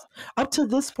tense. Up to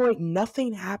this point,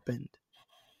 nothing happened.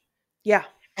 Yeah.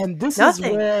 And this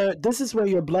is where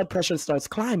your blood pressure starts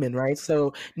climbing, right?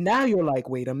 So now you're like,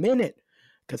 wait a minute,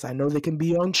 because I know they can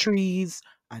be on trees.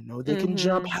 I know they can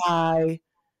jump high.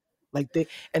 Like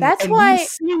that's why we've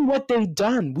seen what they've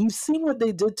done. We've seen what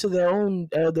they did to their own,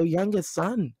 their youngest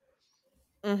son.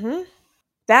 Mm-hmm.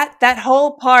 That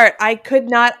whole part, I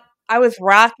was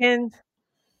rocking.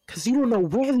 Because you don't know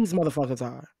where these motherfuckers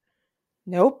are.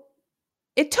 Nope.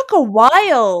 It took a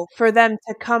while for them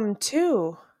to come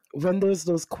to. When there's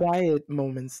those quiet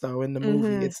moments, though, in the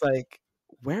movie, it's like,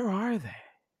 where are they?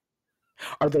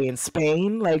 Are they in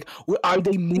Spain? Like, are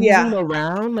they moving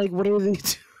around? Like, what are they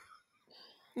doing?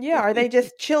 Yeah, are they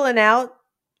just chilling out?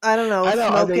 I don't know, smoking?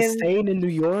 Are they staying in New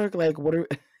York? Like, what are...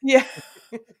 Yeah.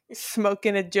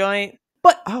 Smoking a joint.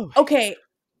 But, okay,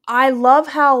 I love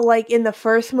how, like, in the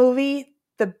first movie,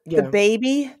 the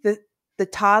baby, the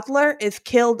toddler, is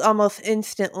killed almost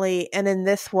instantly, and in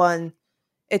this one,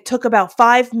 it took about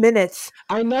 5 minutes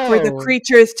for the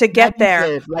creatures to get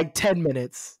there. Like 10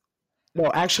 minutes. No,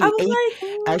 actually,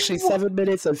 7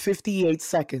 minutes and 58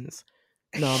 seconds.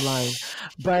 No, I'm lying.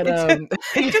 But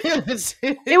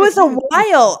it was a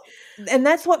while, and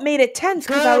that's what made it tense,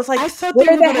 because I was like,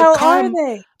 where the hell are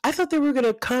they? I thought they were going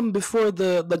to come before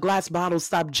the glass bottles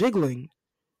stopped jiggling.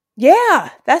 Yeah,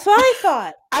 that's what I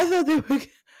thought. I thought they were...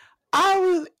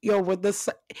 with this,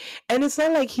 and it's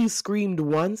not like he screamed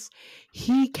once.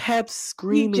 He kept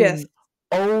screaming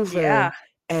over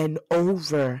and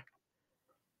over.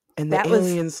 And the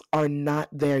aliens are not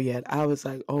there yet. I was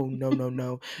like, oh,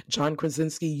 no. John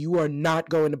Krasinski, you are not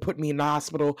going to put me in the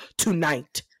hospital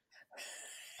tonight.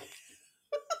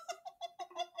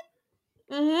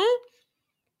 Mm-hmm.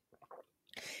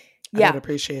 Yeah. I don't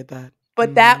appreciate that.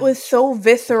 But that was so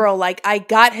visceral. Like, I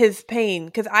got his pain.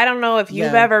 Because I don't know if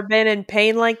you've ever been in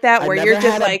pain like that, where you're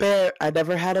just like... I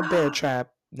never had a bear trap.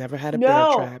 Never had a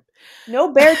bear trap.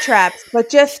 No bear traps, but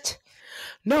just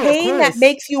pain that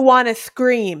makes you want to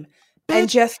scream. And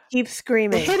just keep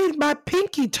screaming. Hitting my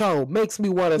pinky toe makes me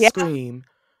want to scream.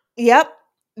 Yep.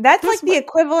 That's like the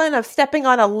equivalent of stepping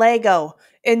on a Lego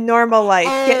in normal life.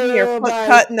 Getting your foot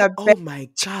cut in a bed. Oh my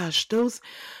gosh.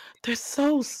 They're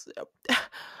so...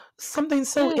 Something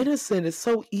so innocent is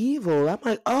so evil. I'm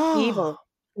like, oh. Evil.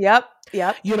 Yep.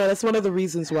 You know, that's one of the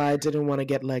reasons why I didn't want to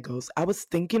get Legos. I was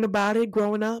thinking about it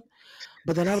growing up,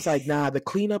 but then I was like, nah, the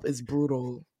cleanup is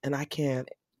brutal, and I can't.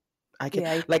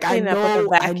 Like, I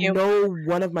know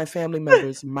one of my family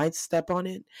members might step on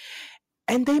it,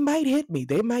 and they might hit me.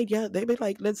 They might, they be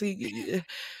like, let's see.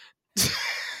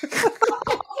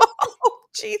 Oh,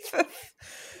 Jesus.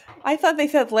 I thought they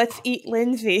said, let's eat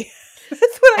Lindsay.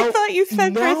 That's what I thought you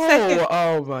said for a second.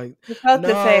 Oh my! To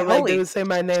say, like they would say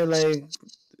my name, like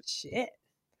shit.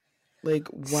 Like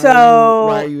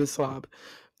why are you a slob?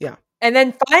 Yeah. And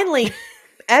then finally,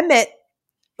 Emmett,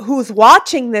 who's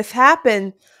watching this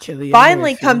happen,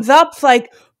 finally comes up,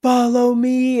 like, "Follow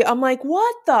me." I'm like,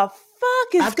 what the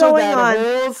fuck is going on? After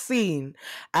that whole scene,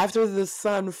 after the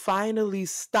son finally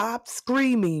stopped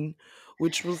screaming,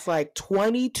 which was like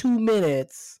 22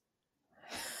 minutes.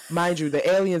 Mind you, the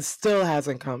alien still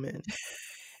hasn't come in.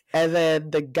 And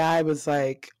then the guy was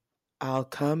like, I'll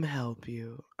come help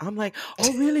you. I'm like,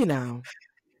 oh, really now?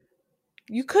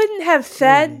 You couldn't have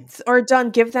said or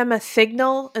give them a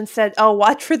signal and said, oh,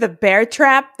 watch for the bear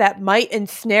trap that might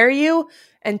ensnare you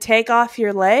and take off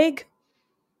your leg?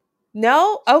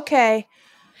 No? Okay.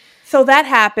 So that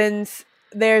happens.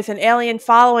 There's an alien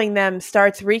following them,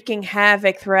 starts wreaking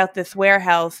havoc throughout this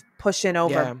warehouse, pushing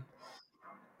over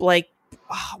like,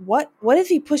 what is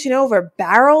he pushing over?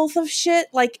 Barrels of shit?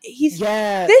 Like, he's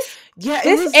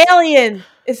this alien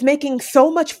is making so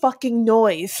much fucking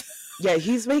noise. Yeah,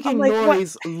 he's making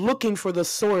noise, looking for the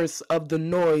source of the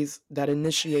noise that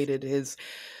initiated his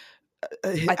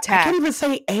attack. I can't even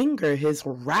say anger, his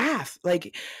wrath.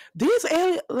 Like, these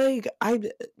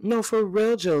aliens, for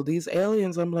real, Jill, these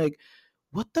aliens, I'm like,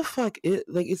 what the fuck?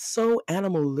 It's so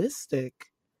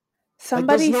animalistic.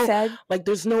 Somebody said,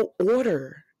 there's no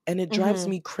order. And it drives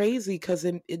me crazy because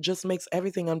it just makes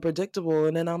everything unpredictable.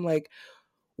 And then I'm like,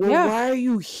 well, why are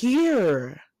you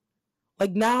here?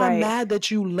 Like, now I'm mad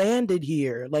that you landed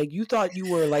here. Like, you thought you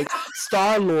were, like,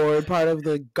 Star-Lord, part of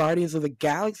the Guardians of the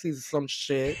Galaxy or some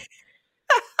shit.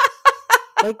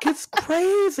 Like, it's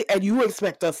crazy. And you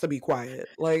expect us to be quiet.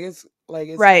 It's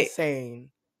insane.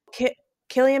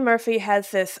 Cillian Murphy has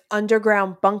this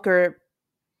underground bunker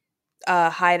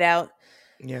hideout.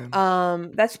 Yeah.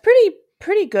 That's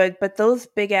pretty good, but those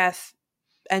big ass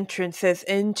entrances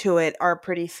into it are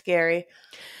pretty scary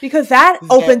because that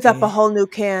opens up a whole new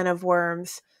can of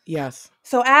worms. Yes.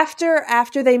 So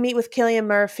after they meet with Cillian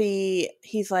Murphy,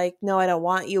 he's like, "No, I don't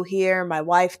want you here. My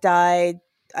wife died.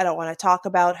 I don't want to talk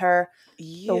about her."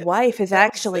 Yeah, the wife is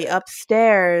actually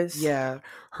upstairs. Yeah,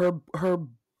 her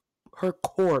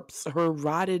corpse, her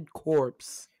rotted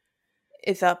corpse,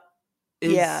 is up.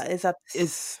 Is up.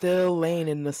 Is still laying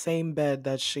in the same bed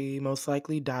that she most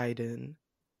likely died in.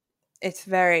 It's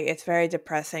very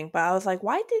depressing. But I was like,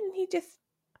 why didn't he just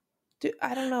do?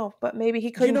 I don't know, but maybe he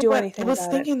couldn't do anything. I was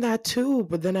thinking that too,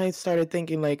 but then I started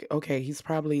thinking like, okay, he's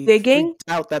probably digging freaked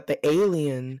out that the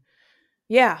alien.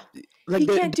 Yeah. Like, he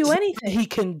can't do anything. He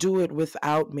can do it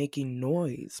without making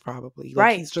noise, probably.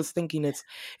 Like, he's just thinking it's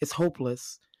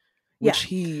hopeless. Which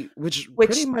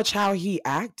pretty much how he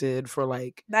acted for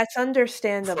like. That's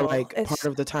understandable. For like part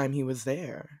of the time he was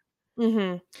there.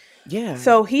 Mm-hmm. Yeah.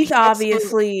 So he's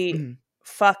obviously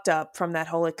fucked up from that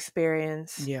whole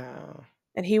experience. Yeah.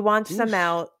 And he wants them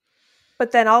out.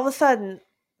 But then all of a sudden,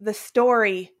 the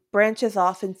story branches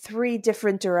off in 3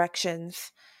 different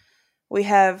directions. We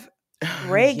have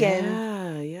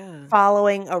Reagan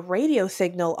following a radio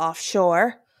signal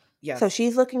offshore. Yes. So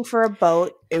she's looking for a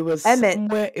boat. It was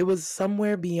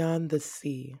somewhere beyond the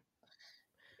sea.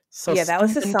 So yeah, that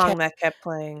was the song that kept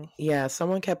playing. Yeah,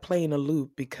 someone kept playing a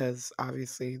loop because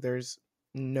obviously there's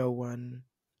no one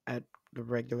at the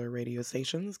regular radio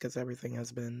stations because everything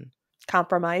has been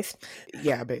compromised.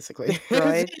 Yeah, basically.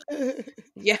 Destroyed.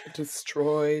 Yeah.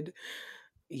 Destroyed.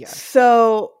 Yeah.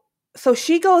 So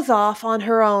she goes off on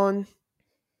her own,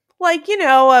 like,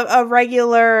 a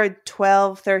regular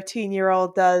 12,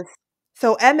 13-year-old does.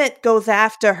 So Emmett goes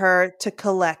after her to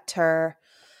collect her.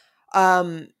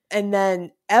 And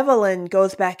then Evelyn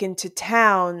goes back into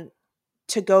town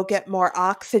to go get more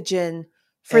oxygen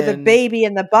for the baby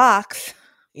in the box.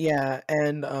 Yeah,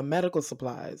 and medical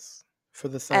supplies for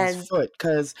the son's foot.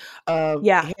 Because,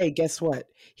 hey, guess what?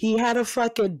 He had a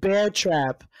fucking bear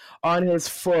trap on his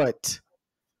foot.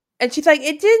 And she's like,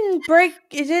 it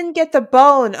didn't get the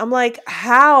bone. I'm like,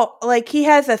 how? Like, he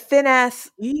has a thin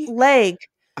ass leg.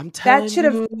 I'm telling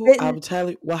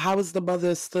you. Well, how is the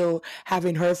mother still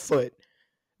having her foot?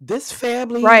 This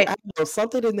family, I don't know,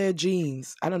 something in their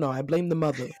genes. I don't know. I blame the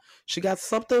mother. She got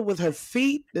something with her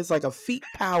feet. There's like a feet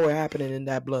power happening in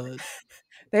that blood.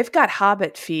 They've got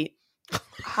hobbit feet.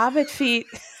 Hobbit feet.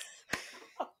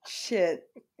 Shit.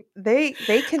 They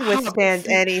can withstand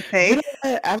anything. You know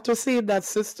what? After seeing that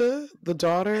sister, the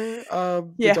daughter,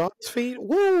 the daughter's feet,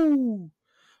 woo!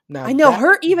 Now I know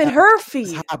her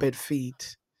feet. Hobbit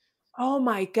feet. Oh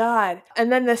my God.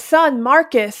 And then the son,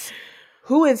 Marcus,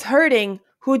 who is hurting,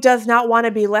 who does not want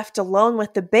to be left alone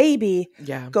with the baby,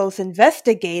 goes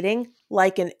investigating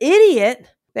like an idiot.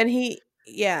 Then he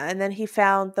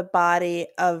found the body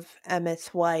of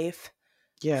Emmett's wife.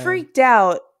 Yeah. Freaked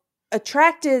out,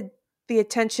 attracted the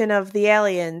attention of the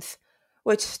aliens,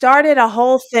 which started a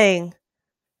whole thing.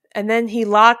 And then he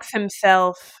locks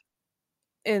himself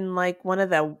in like one of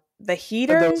the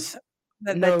heaters.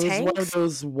 The tanks? It was one of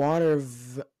those water.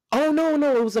 Oh no,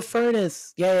 it was a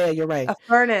furnace. Yeah, you're right. A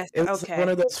furnace. It was one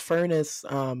of those furnace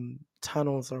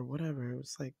tunnels or whatever. It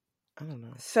was like, I don't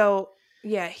know. So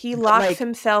yeah, he locks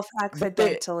himself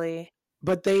accidentally.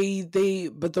 But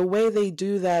the way they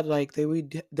do that, like they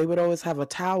would always have a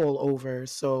towel over,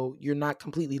 so you're not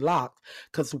completely locked.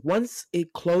 Because once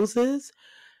it closes,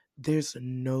 there's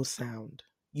no sound.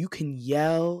 You can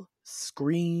yell,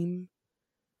 scream,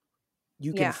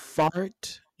 you can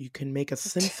fart, you can make a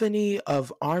symphony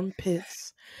of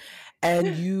armpits,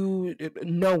 and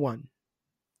no one.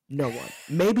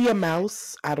 Maybe a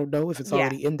mouse. I don't know if it's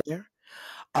already in there.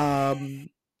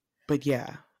 But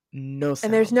yeah. No sound.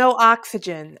 And there's no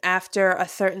oxygen after a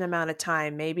certain amount of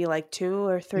time, maybe like 2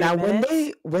 or 3 minutes.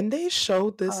 Now, when they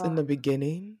showed this in the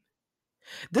beginning,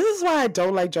 this is why I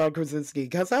don't like John Krasinski,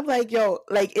 because I'm like, yo,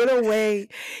 like in a way,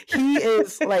 he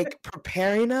is like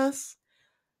preparing us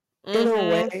in a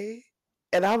way,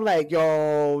 and I'm like,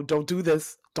 yo, don't do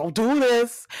this.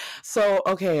 So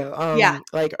okay,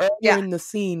 like earlier in the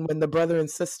scene when the brother and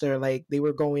sister, like they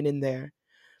were going in there.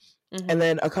 And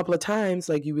then a couple of times,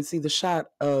 like you would see the shot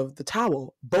of the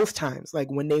towel, both times,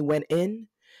 like when they went in,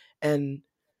 and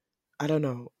I don't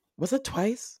know, was it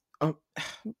twice?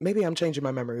 Maybe I'm changing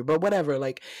my memory, but whatever.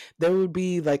 Like there would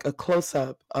be like a close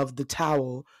up of the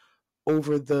towel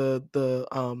over the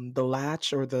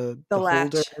latch or the latch.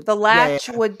 holder. The latch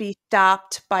would be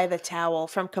stopped by the towel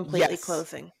from completely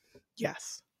closing.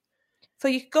 Yes. So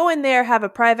you could go in there, have a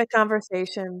private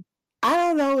conversation. I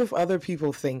don't know if other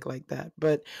people think like that,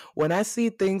 but when I see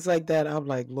things like that, I'm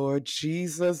like, Lord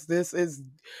Jesus,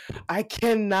 I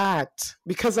cannot,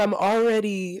 because I'm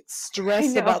already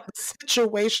stressed about the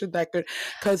situation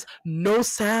because no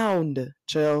sound,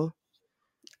 Jill.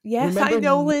 Yes, remember, I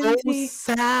know, Lindsay. No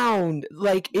sound.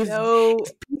 Like, if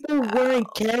people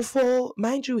weren't careful,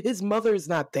 mind you, his mother is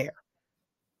not there.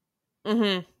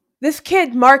 Mm-hmm. This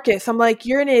kid, Marcus, I'm like,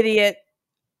 you're an idiot.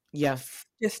 Yeah.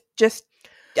 Just,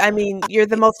 I mean, you're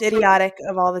the most idiotic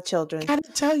of all the children. I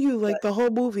gotta tell you, like, the whole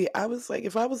movie, I was like,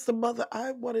 if I was the mother,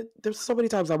 there's so many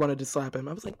times I wanted to slap him.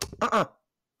 I was like,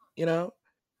 you know?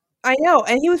 I know,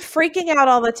 and he was freaking out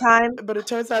all the time. But it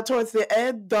turns out towards the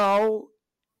end, though,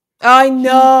 I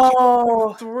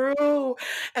know, through,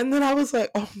 and then I was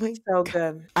like, oh my God.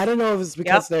 Good. I don't know if it's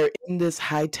because they're in this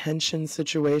high tension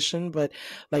situation, but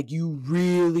like, you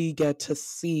really get to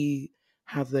see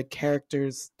how the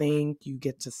characters think, you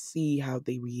get to see how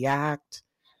they react,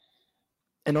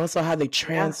 and also how they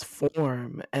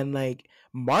transform. And like,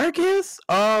 Marcus,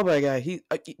 oh my God,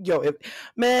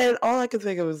 all I could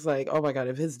think of was like, oh my God,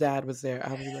 if his dad was there,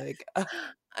 I'd be like,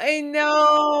 I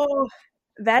know.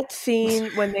 That scene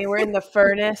when they were in the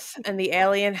furnace and the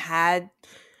alien had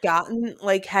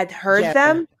heard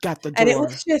them, got the door, and it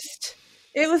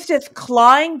was just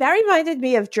clawing. That reminded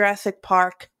me of Jurassic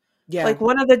Park. Yeah, like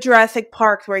one of the Jurassic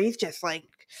Parks where he's just like,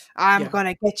 I'm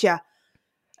gonna get you.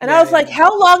 And I was like,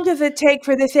 how long does it take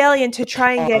for this alien to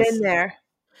try and get in there?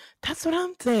 That's what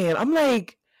I'm saying. I'm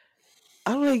like,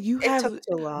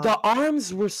 the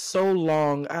arms were so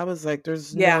long. I was like,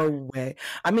 there's no way.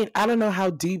 I mean, I don't know how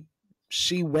deep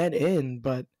she went in,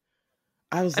 but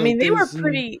I was they were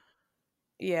pretty.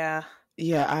 Yeah.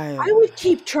 Yeah, I would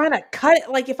keep trying to cut it.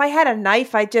 Like, if I had a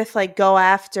knife, I'd just like go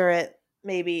after it,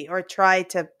 maybe, or try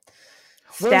to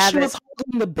stab she was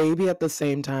holding the baby at the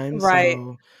same time, right?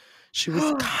 So she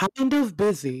was kind of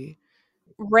busy.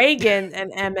 Reagan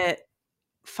and Emmett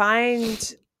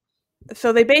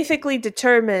so they basically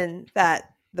determine that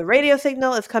the radio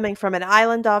signal is coming from an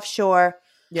island offshore.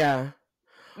 Yeah.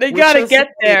 They gotta get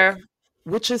there.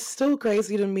 Which is still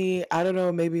crazy to me. I don't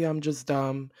know, maybe I'm just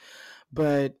dumb,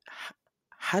 but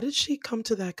how did she come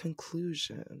to that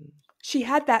conclusion? She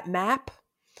had that map.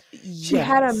 She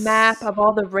had a map of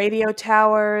all the radio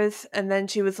towers, and then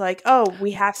she was like, oh, we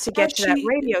have to get to that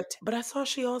radio But I saw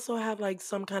she also had like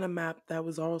some kind of map that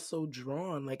was also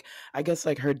drawn. Like, I guess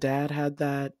like her dad had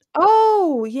that.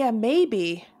 Oh, yeah,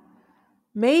 maybe.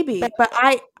 But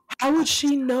how would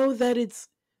she know that it's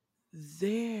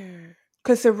there?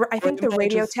 Because I think the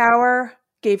radio tower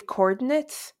gave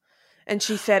coordinates, and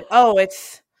she said, oh,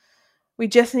 we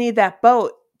just need that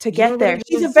boat to get there.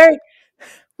 She's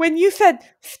when you said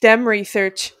STEM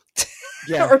research,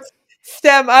 or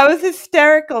STEM, I was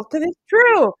hysterical because it's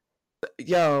true.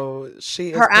 Yo,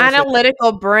 her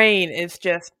analytical brain is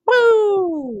just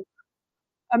woo,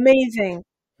 amazing.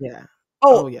 Yeah.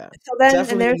 Oh yeah. So then,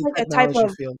 definitely, and there's like a type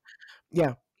of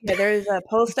yeah. There's a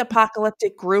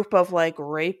post-apocalyptic group of like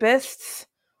rapists.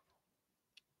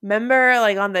 Remember,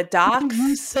 like on the docks?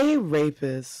 You say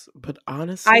rapists, but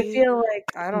honestly, I feel like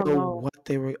I don't know what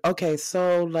they were. Okay,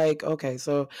 so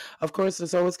of course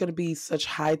there's always going to be such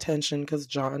high tension because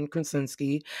John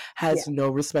Krasinski has no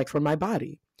respect for my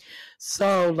body.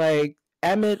 So like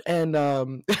Emmett and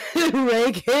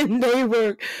Reagan, they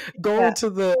were going to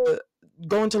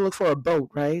look for a boat,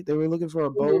 right? They were looking for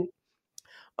a boat.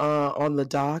 On the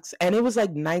docks, and it was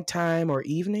like nighttime or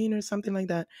evening or something like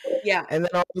that. Yeah. And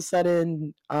then all of a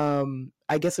sudden,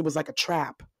 I guess it was like a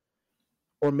trap,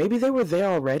 or maybe they were there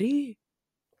already.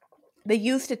 They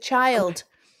used a child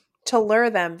to lure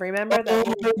them. Remember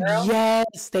that?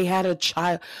 Yes, they had a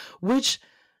child, which.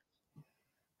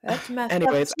 That's messed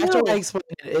anyways, up after I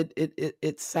explained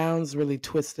it sounds really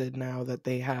twisted now that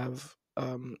they have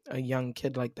a young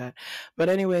kid like that. But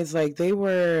anyways, like they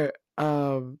were.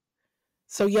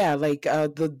 So yeah, like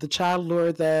the child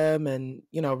lured them, and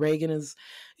Reagan is,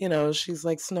 she's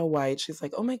like Snow White. She's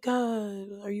like, oh my God,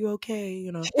 are you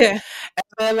okay? Yeah.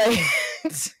 And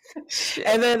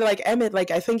then like Emmett,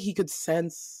 like I think he could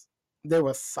sense there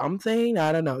was something.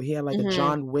 I don't know. He had like a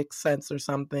John Wick sense or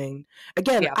something.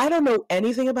 Again, I don't know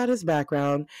anything about his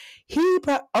background.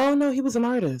 Oh no, he was an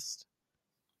artist.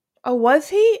 Oh, was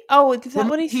he? Oh, is that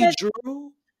what he said? He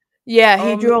drew.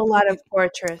 Yeah, he drew a lot of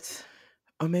portraits.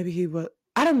 Or maybe he was.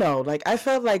 I don't know. Like, I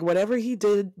felt like whatever he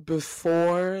did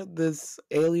before this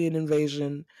alien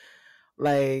invasion,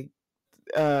 like,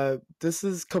 this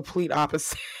is complete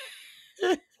opposite.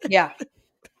 Yeah.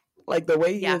 Like the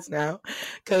way he is now.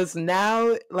 Because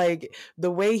now, like,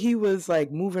 the way he was,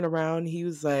 like, moving around, he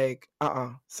was like,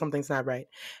 something's not right.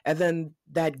 And then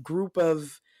that group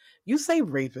of you say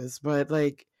rapists, but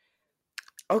like,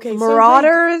 okay,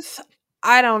 marauders. So, like,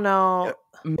 I don't know.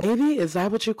 Maybe is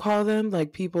that what you call them?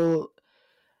 Like people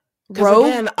rogue.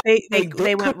 Again,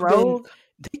 they went rogue.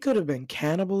 They could have been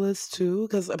cannibalists too,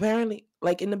 because apparently,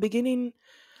 like in the beginning.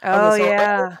 Oh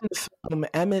yeah. In the film,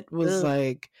 Emmett was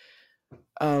like,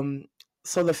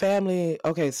 so the family.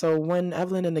 Okay, so when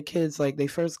Evelyn and the kids like they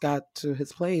first got to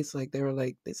his place, like they were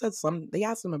like they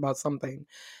asked him about something,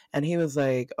 and he was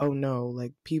like, "Oh no,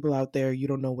 like people out there, you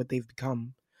don't know what they've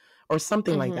become," or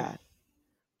something like that.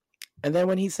 And then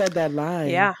when he said that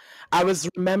line, I was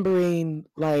remembering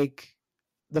like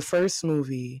the first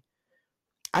movie.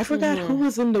 I forgot who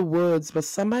was in the woods, but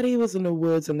somebody was in the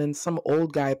woods, and then some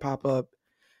old guy pop up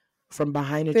from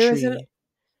behind a tree.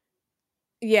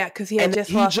 Yeah, because he had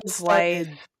just lost his wife.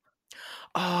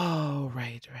 Oh,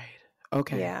 right.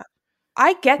 Okay. Yeah.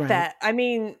 I get that. I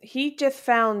mean, he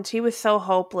was so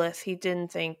hopeless. He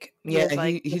didn't think.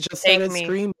 He just started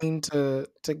screaming to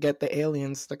get the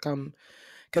aliens to come.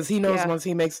 Because he knows once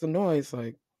he makes the noise,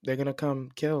 like, they're going to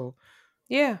come kill.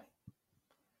 Yeah.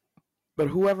 But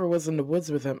whoever was in the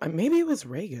woods with him, maybe it was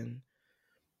Reagan.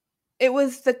 It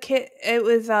was the kid. It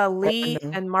was Lee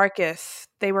and Marcus.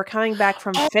 They were coming back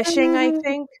from fishing, I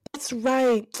think. That's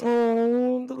right.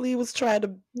 Oh, Lee was trying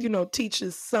to, teach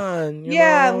his son.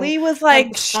 Lee was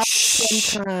like,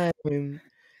 shh. I'm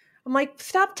like,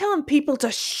 stop telling people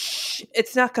to shh.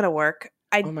 It's not going to work.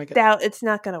 I doubt it's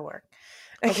not going to work.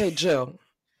 Okay, Jill.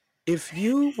 If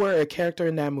you were a character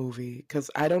in that movie, because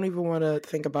I don't even want to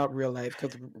think about real life,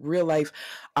 because real life,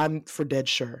 I'm for dead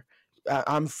sure.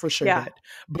 I'm for sure dead.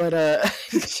 But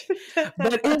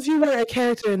but if you were a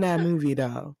character in that movie,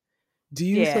 though, do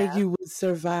you think you would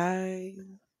survive?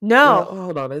 No. Well,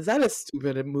 hold on. Is that a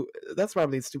stupid? That's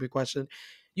probably a stupid question.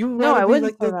 I wouldn't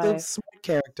like the smart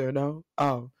character, no?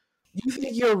 Oh, you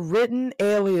think your written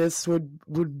alias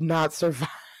would not survive?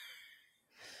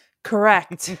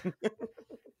 Correct.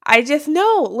 I just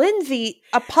know, Lindsay,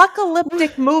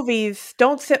 apocalyptic movies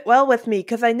don't sit well with me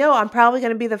because I know I'm probably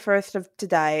going to be the first to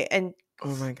die. And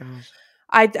oh my gosh,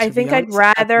 I think I'd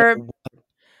rather.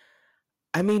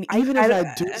 I mean, even if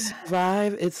I do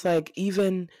survive, it's like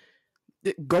even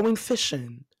going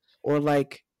fishing or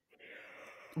like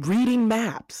reading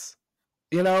maps.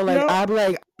 Like I'm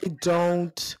like I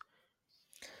don't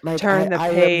like turn the page. I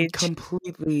am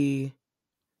completely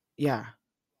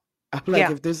I'm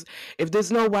like if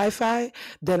there's no Wi-Fi,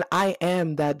 then I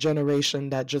am that generation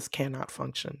that just cannot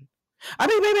function. I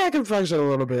mean, maybe I can function a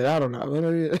little bit. I don't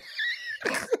know.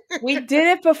 We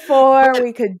did it before.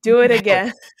 We could do it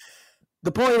again.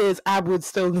 The point is, I would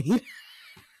still need.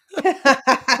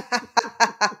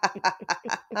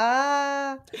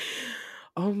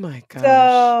 Oh my gosh!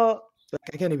 So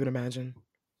I can't even imagine.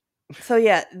 So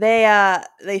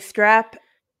they strap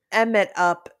Emmett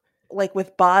up like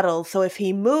with bottles, so if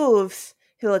he moves,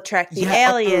 he'll attract the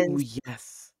aliens. Oh,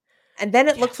 yes. And then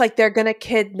it looks like they're gonna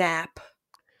kidnap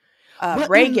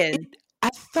Reagan.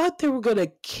 I thought they were gonna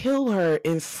kill her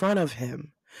in front of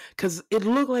him because it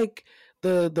looked like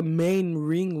the main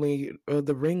ringleader of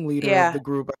the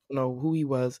group. I don't know who he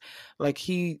was. Like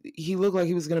he looked like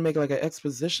he was gonna make like an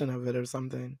exposition of it or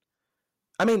something.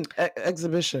 I mean,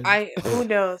 exhibition. Who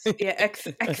knows? Yeah,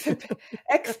 exposition,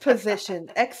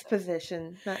 not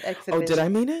exhibition. Oh, did I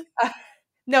mean it?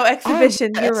 No,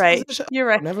 exhibition. You're right. You're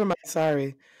right. Oh, never mind.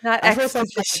 Sorry. Not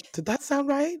exposition. Did that sound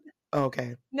right? Oh,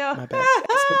 okay. No. My bad.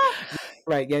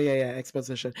 Right. Yeah.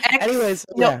 Exposition. Anyways,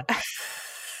 yeah.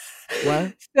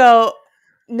 What? So,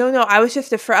 no. I was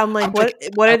just afraid. I'm like,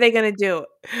 what are they gonna do?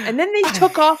 And then they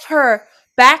took off her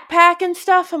backpack and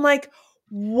stuff. I'm like,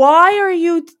 why are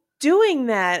you doing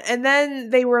that? And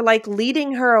then they were like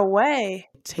leading her away,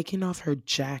 taking off her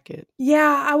jacket.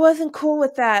 Yeah, I wasn't cool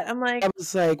with that. I'm like, I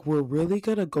was like, we're really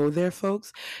gonna go there,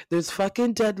 folks? There's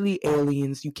fucking deadly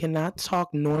aliens. You cannot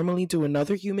talk normally to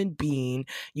another human being.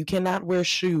 You cannot wear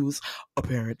shoes,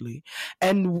 apparently.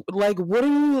 And like, what are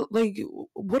you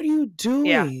doing?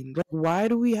 Yeah. Like, why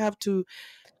do we have to?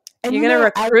 And you're gonna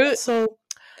recruit.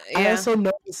 I also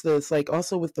noticed this, like,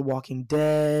 also with The Walking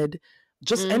Dead.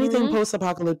 Just anything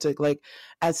post-apocalyptic, like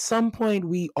at some point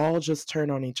we all just turn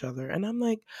on each other. And I'm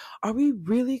like, are we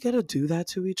really going to do that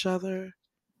to each other?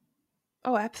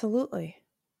 Oh, absolutely.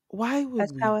 Why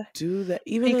would we do that?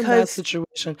 Even in that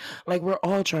situation, like we're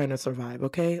all trying to survive,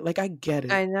 okay? Like I get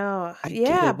it. I know. But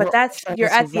you're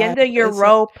at the end of your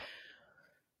rope.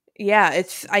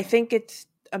 I think it's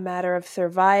a matter of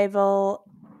survival.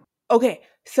 Okay,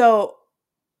 so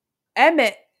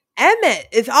Emmett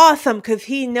is awesome because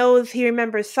he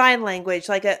remembers sign language,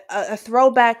 like a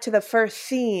throwback to the first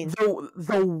scene.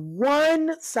 The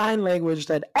one sign language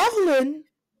that Evelyn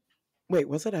Wait,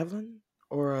 was it Evelyn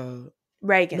or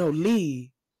Reagan? No,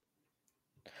 Lee.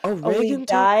 Oh, Reagan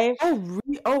died.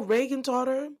 Reagan taught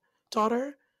her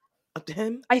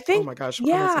him. I think. Oh my gosh.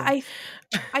 Yeah,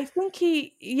 I think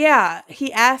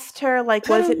he asked her like,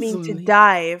 what does it mean to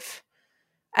dive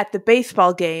at the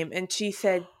baseball game, and she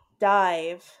said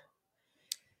dive.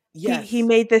 Yes. He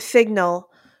made the signal.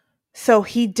 So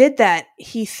he did that.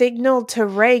 He signaled to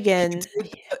Reagan.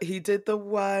 He did the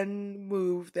one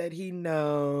move that he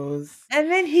knows. And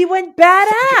then he went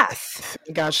badass.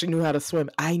 Gosh, she knew how to swim.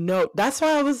 I know. That's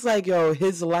why I was like, yo,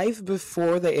 his life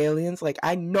before the aliens, like,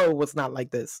 I know was not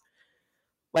like this.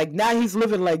 Like, now he's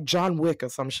living like John Wick or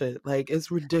some shit. Like, it's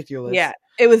ridiculous. Yeah,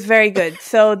 it was very good.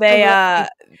 So they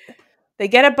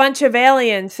get a bunch of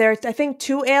aliens. There's, I think,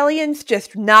 2 aliens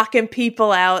just knocking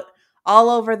people out all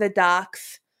over the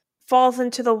docks. Falls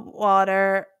into the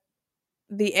water.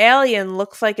 The alien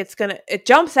looks like it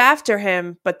jumps after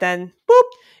him, but then boop,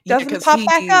 doesn't pop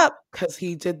back up. Because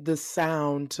he did the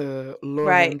sound to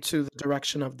lure him to the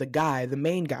direction of the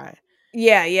main guy.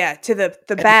 Yeah, to the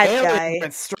bad guy.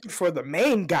 Went straight for the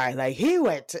main guy. Like he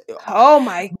went to, oh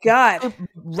my god.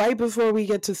 Right before we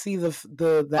get to see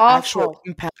the actual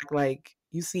impact, like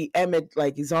you see Emmett,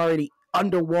 like he's already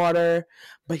underwater,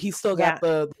 but he still got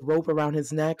the rope around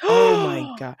his neck. Oh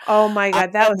my god. Oh my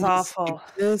god, that was awful.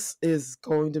 Like, this is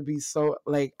going to be so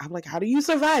like, I'm like, how do you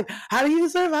survive? How do you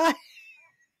survive?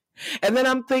 And then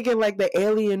I'm thinking like the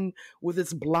alien with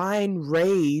its blind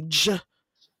rage,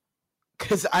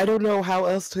 because I don't know how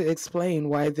else to explain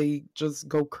why they just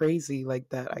go crazy like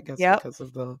that. I guess because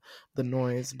of the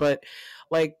noise. But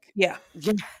like yeah,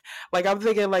 like I'm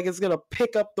thinking like it's gonna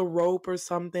pick up the rope or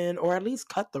something, or at least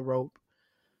cut the rope.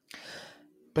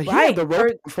 But he had the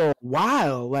rope for a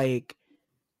while. Like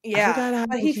I forgot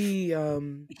how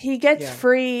he gets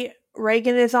free.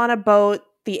 Reagan is on a boat.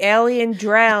 The alien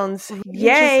drowns.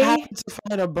 Yay! Just happened to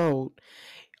find a boat.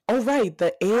 Oh right,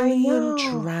 the alien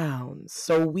drowns.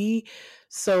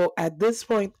 So at this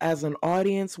point, as an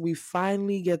audience, we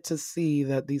finally get to see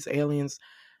that these aliens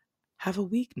have a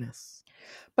weakness.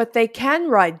 But they can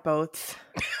ride boats.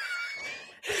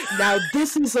 Now,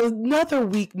 this is another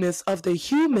weakness of the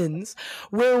humans,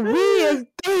 where we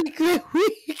think that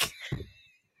we.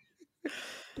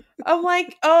 I'm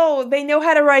like, oh, they know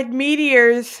how to ride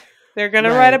meteors. They're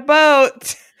gonna ride a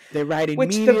boat. They're riding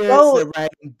meteors, they're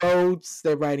riding boats,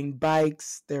 they're riding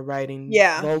bikes, they're riding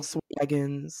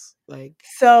Volkswagens. Like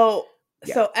so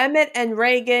Emmett and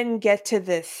Reagan get to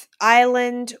this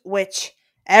island, which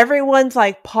everyone's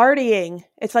like partying.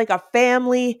 It's like a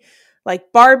family,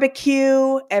 like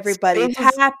barbecue. Everybody's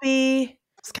happy.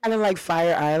 It's kind of like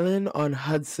Fire Island on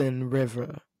Hudson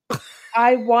River.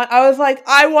 I was like,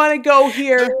 I want to go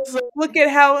here. Look at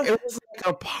how it was like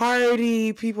a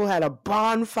party. People had a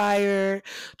bonfire.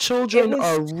 Children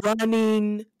are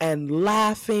running and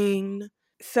laughing.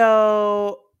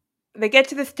 So they get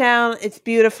to this town. It's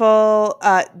beautiful.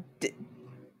 Dijman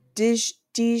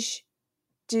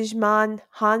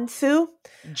Hansu.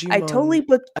 I totally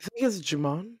I think it's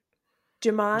Jimon.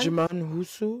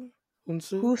 Jimon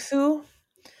Hunsu.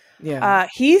 Yeah,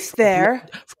 he's there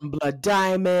from Blood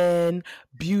Diamond,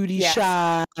 Beauty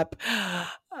Shop,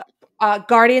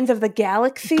 Guardians of the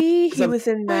Galaxy. He was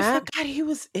in that. I forgot he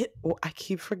was it. Oh, I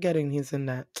keep forgetting he's in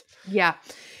that. Yeah,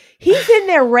 he's in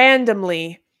there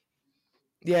randomly.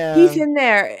 Yeah, he's in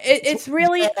there. It's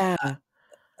really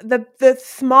the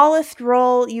smallest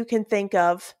role you can think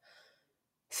of.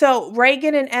 So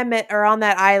Reagan and Emmett are on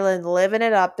that island living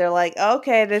it up. They're like,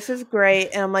 okay, this is great.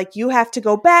 And I'm like, you have to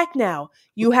go back now.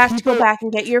 You have to go back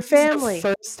and get your family. This is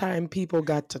the first time people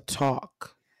got to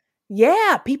talk.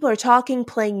 Yeah, people are talking,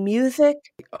 playing music.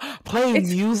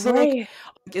 Music?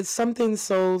 It's something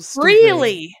so stupid.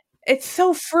 Really? It's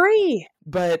so free.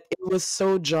 But it was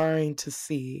so jarring to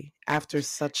see after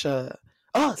such a...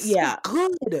 Oh, so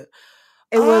good.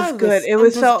 It was good. It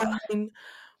was so...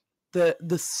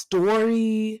 The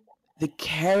story, the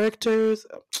characters.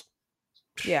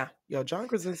 Yeah. Yo, John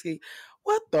Krasinski,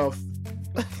 what the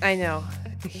I know.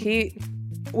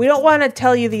 We don't want to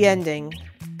tell you the ending,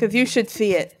 because you should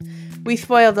see it. We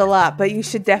spoiled a lot, but you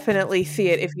should definitely see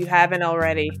it if you haven't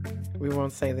already. We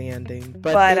won't say the ending.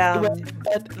 But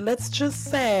let's just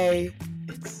say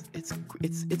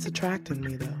it's attracting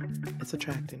me though. It's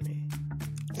attracting me.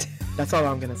 That's all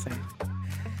I'm gonna say.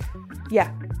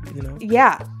 Yeah. You know?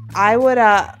 Yeah. I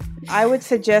would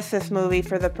suggest this movie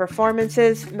for the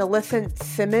performances. Millicent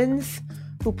Simmons,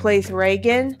 who plays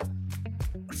Reagan,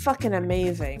 fucking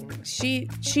amazing.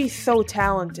 She's so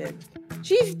talented.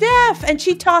 She's deaf, and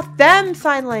she taught them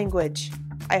sign language,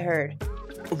 I heard.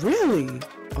 Really?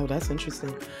 Oh, that's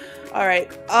interesting. All right.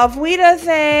 Auf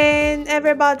Wiedersehen,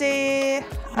 everybody.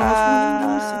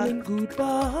 Auf Wiedersehen.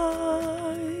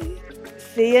 Goodbye.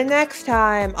 See you next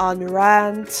time on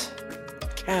Rant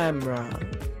Camera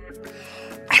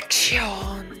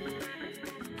Action.